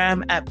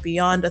Instagram at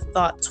Beyond a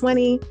Thought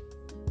 20,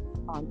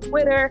 on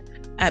Twitter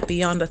at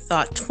Beyond a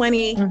Thought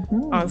 20,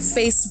 on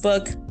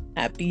Facebook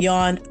at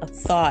Beyond a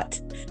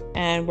Thought.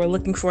 And we're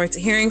looking forward to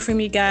hearing from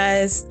you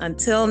guys.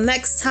 Until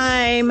next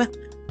time,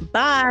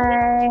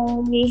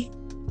 bye.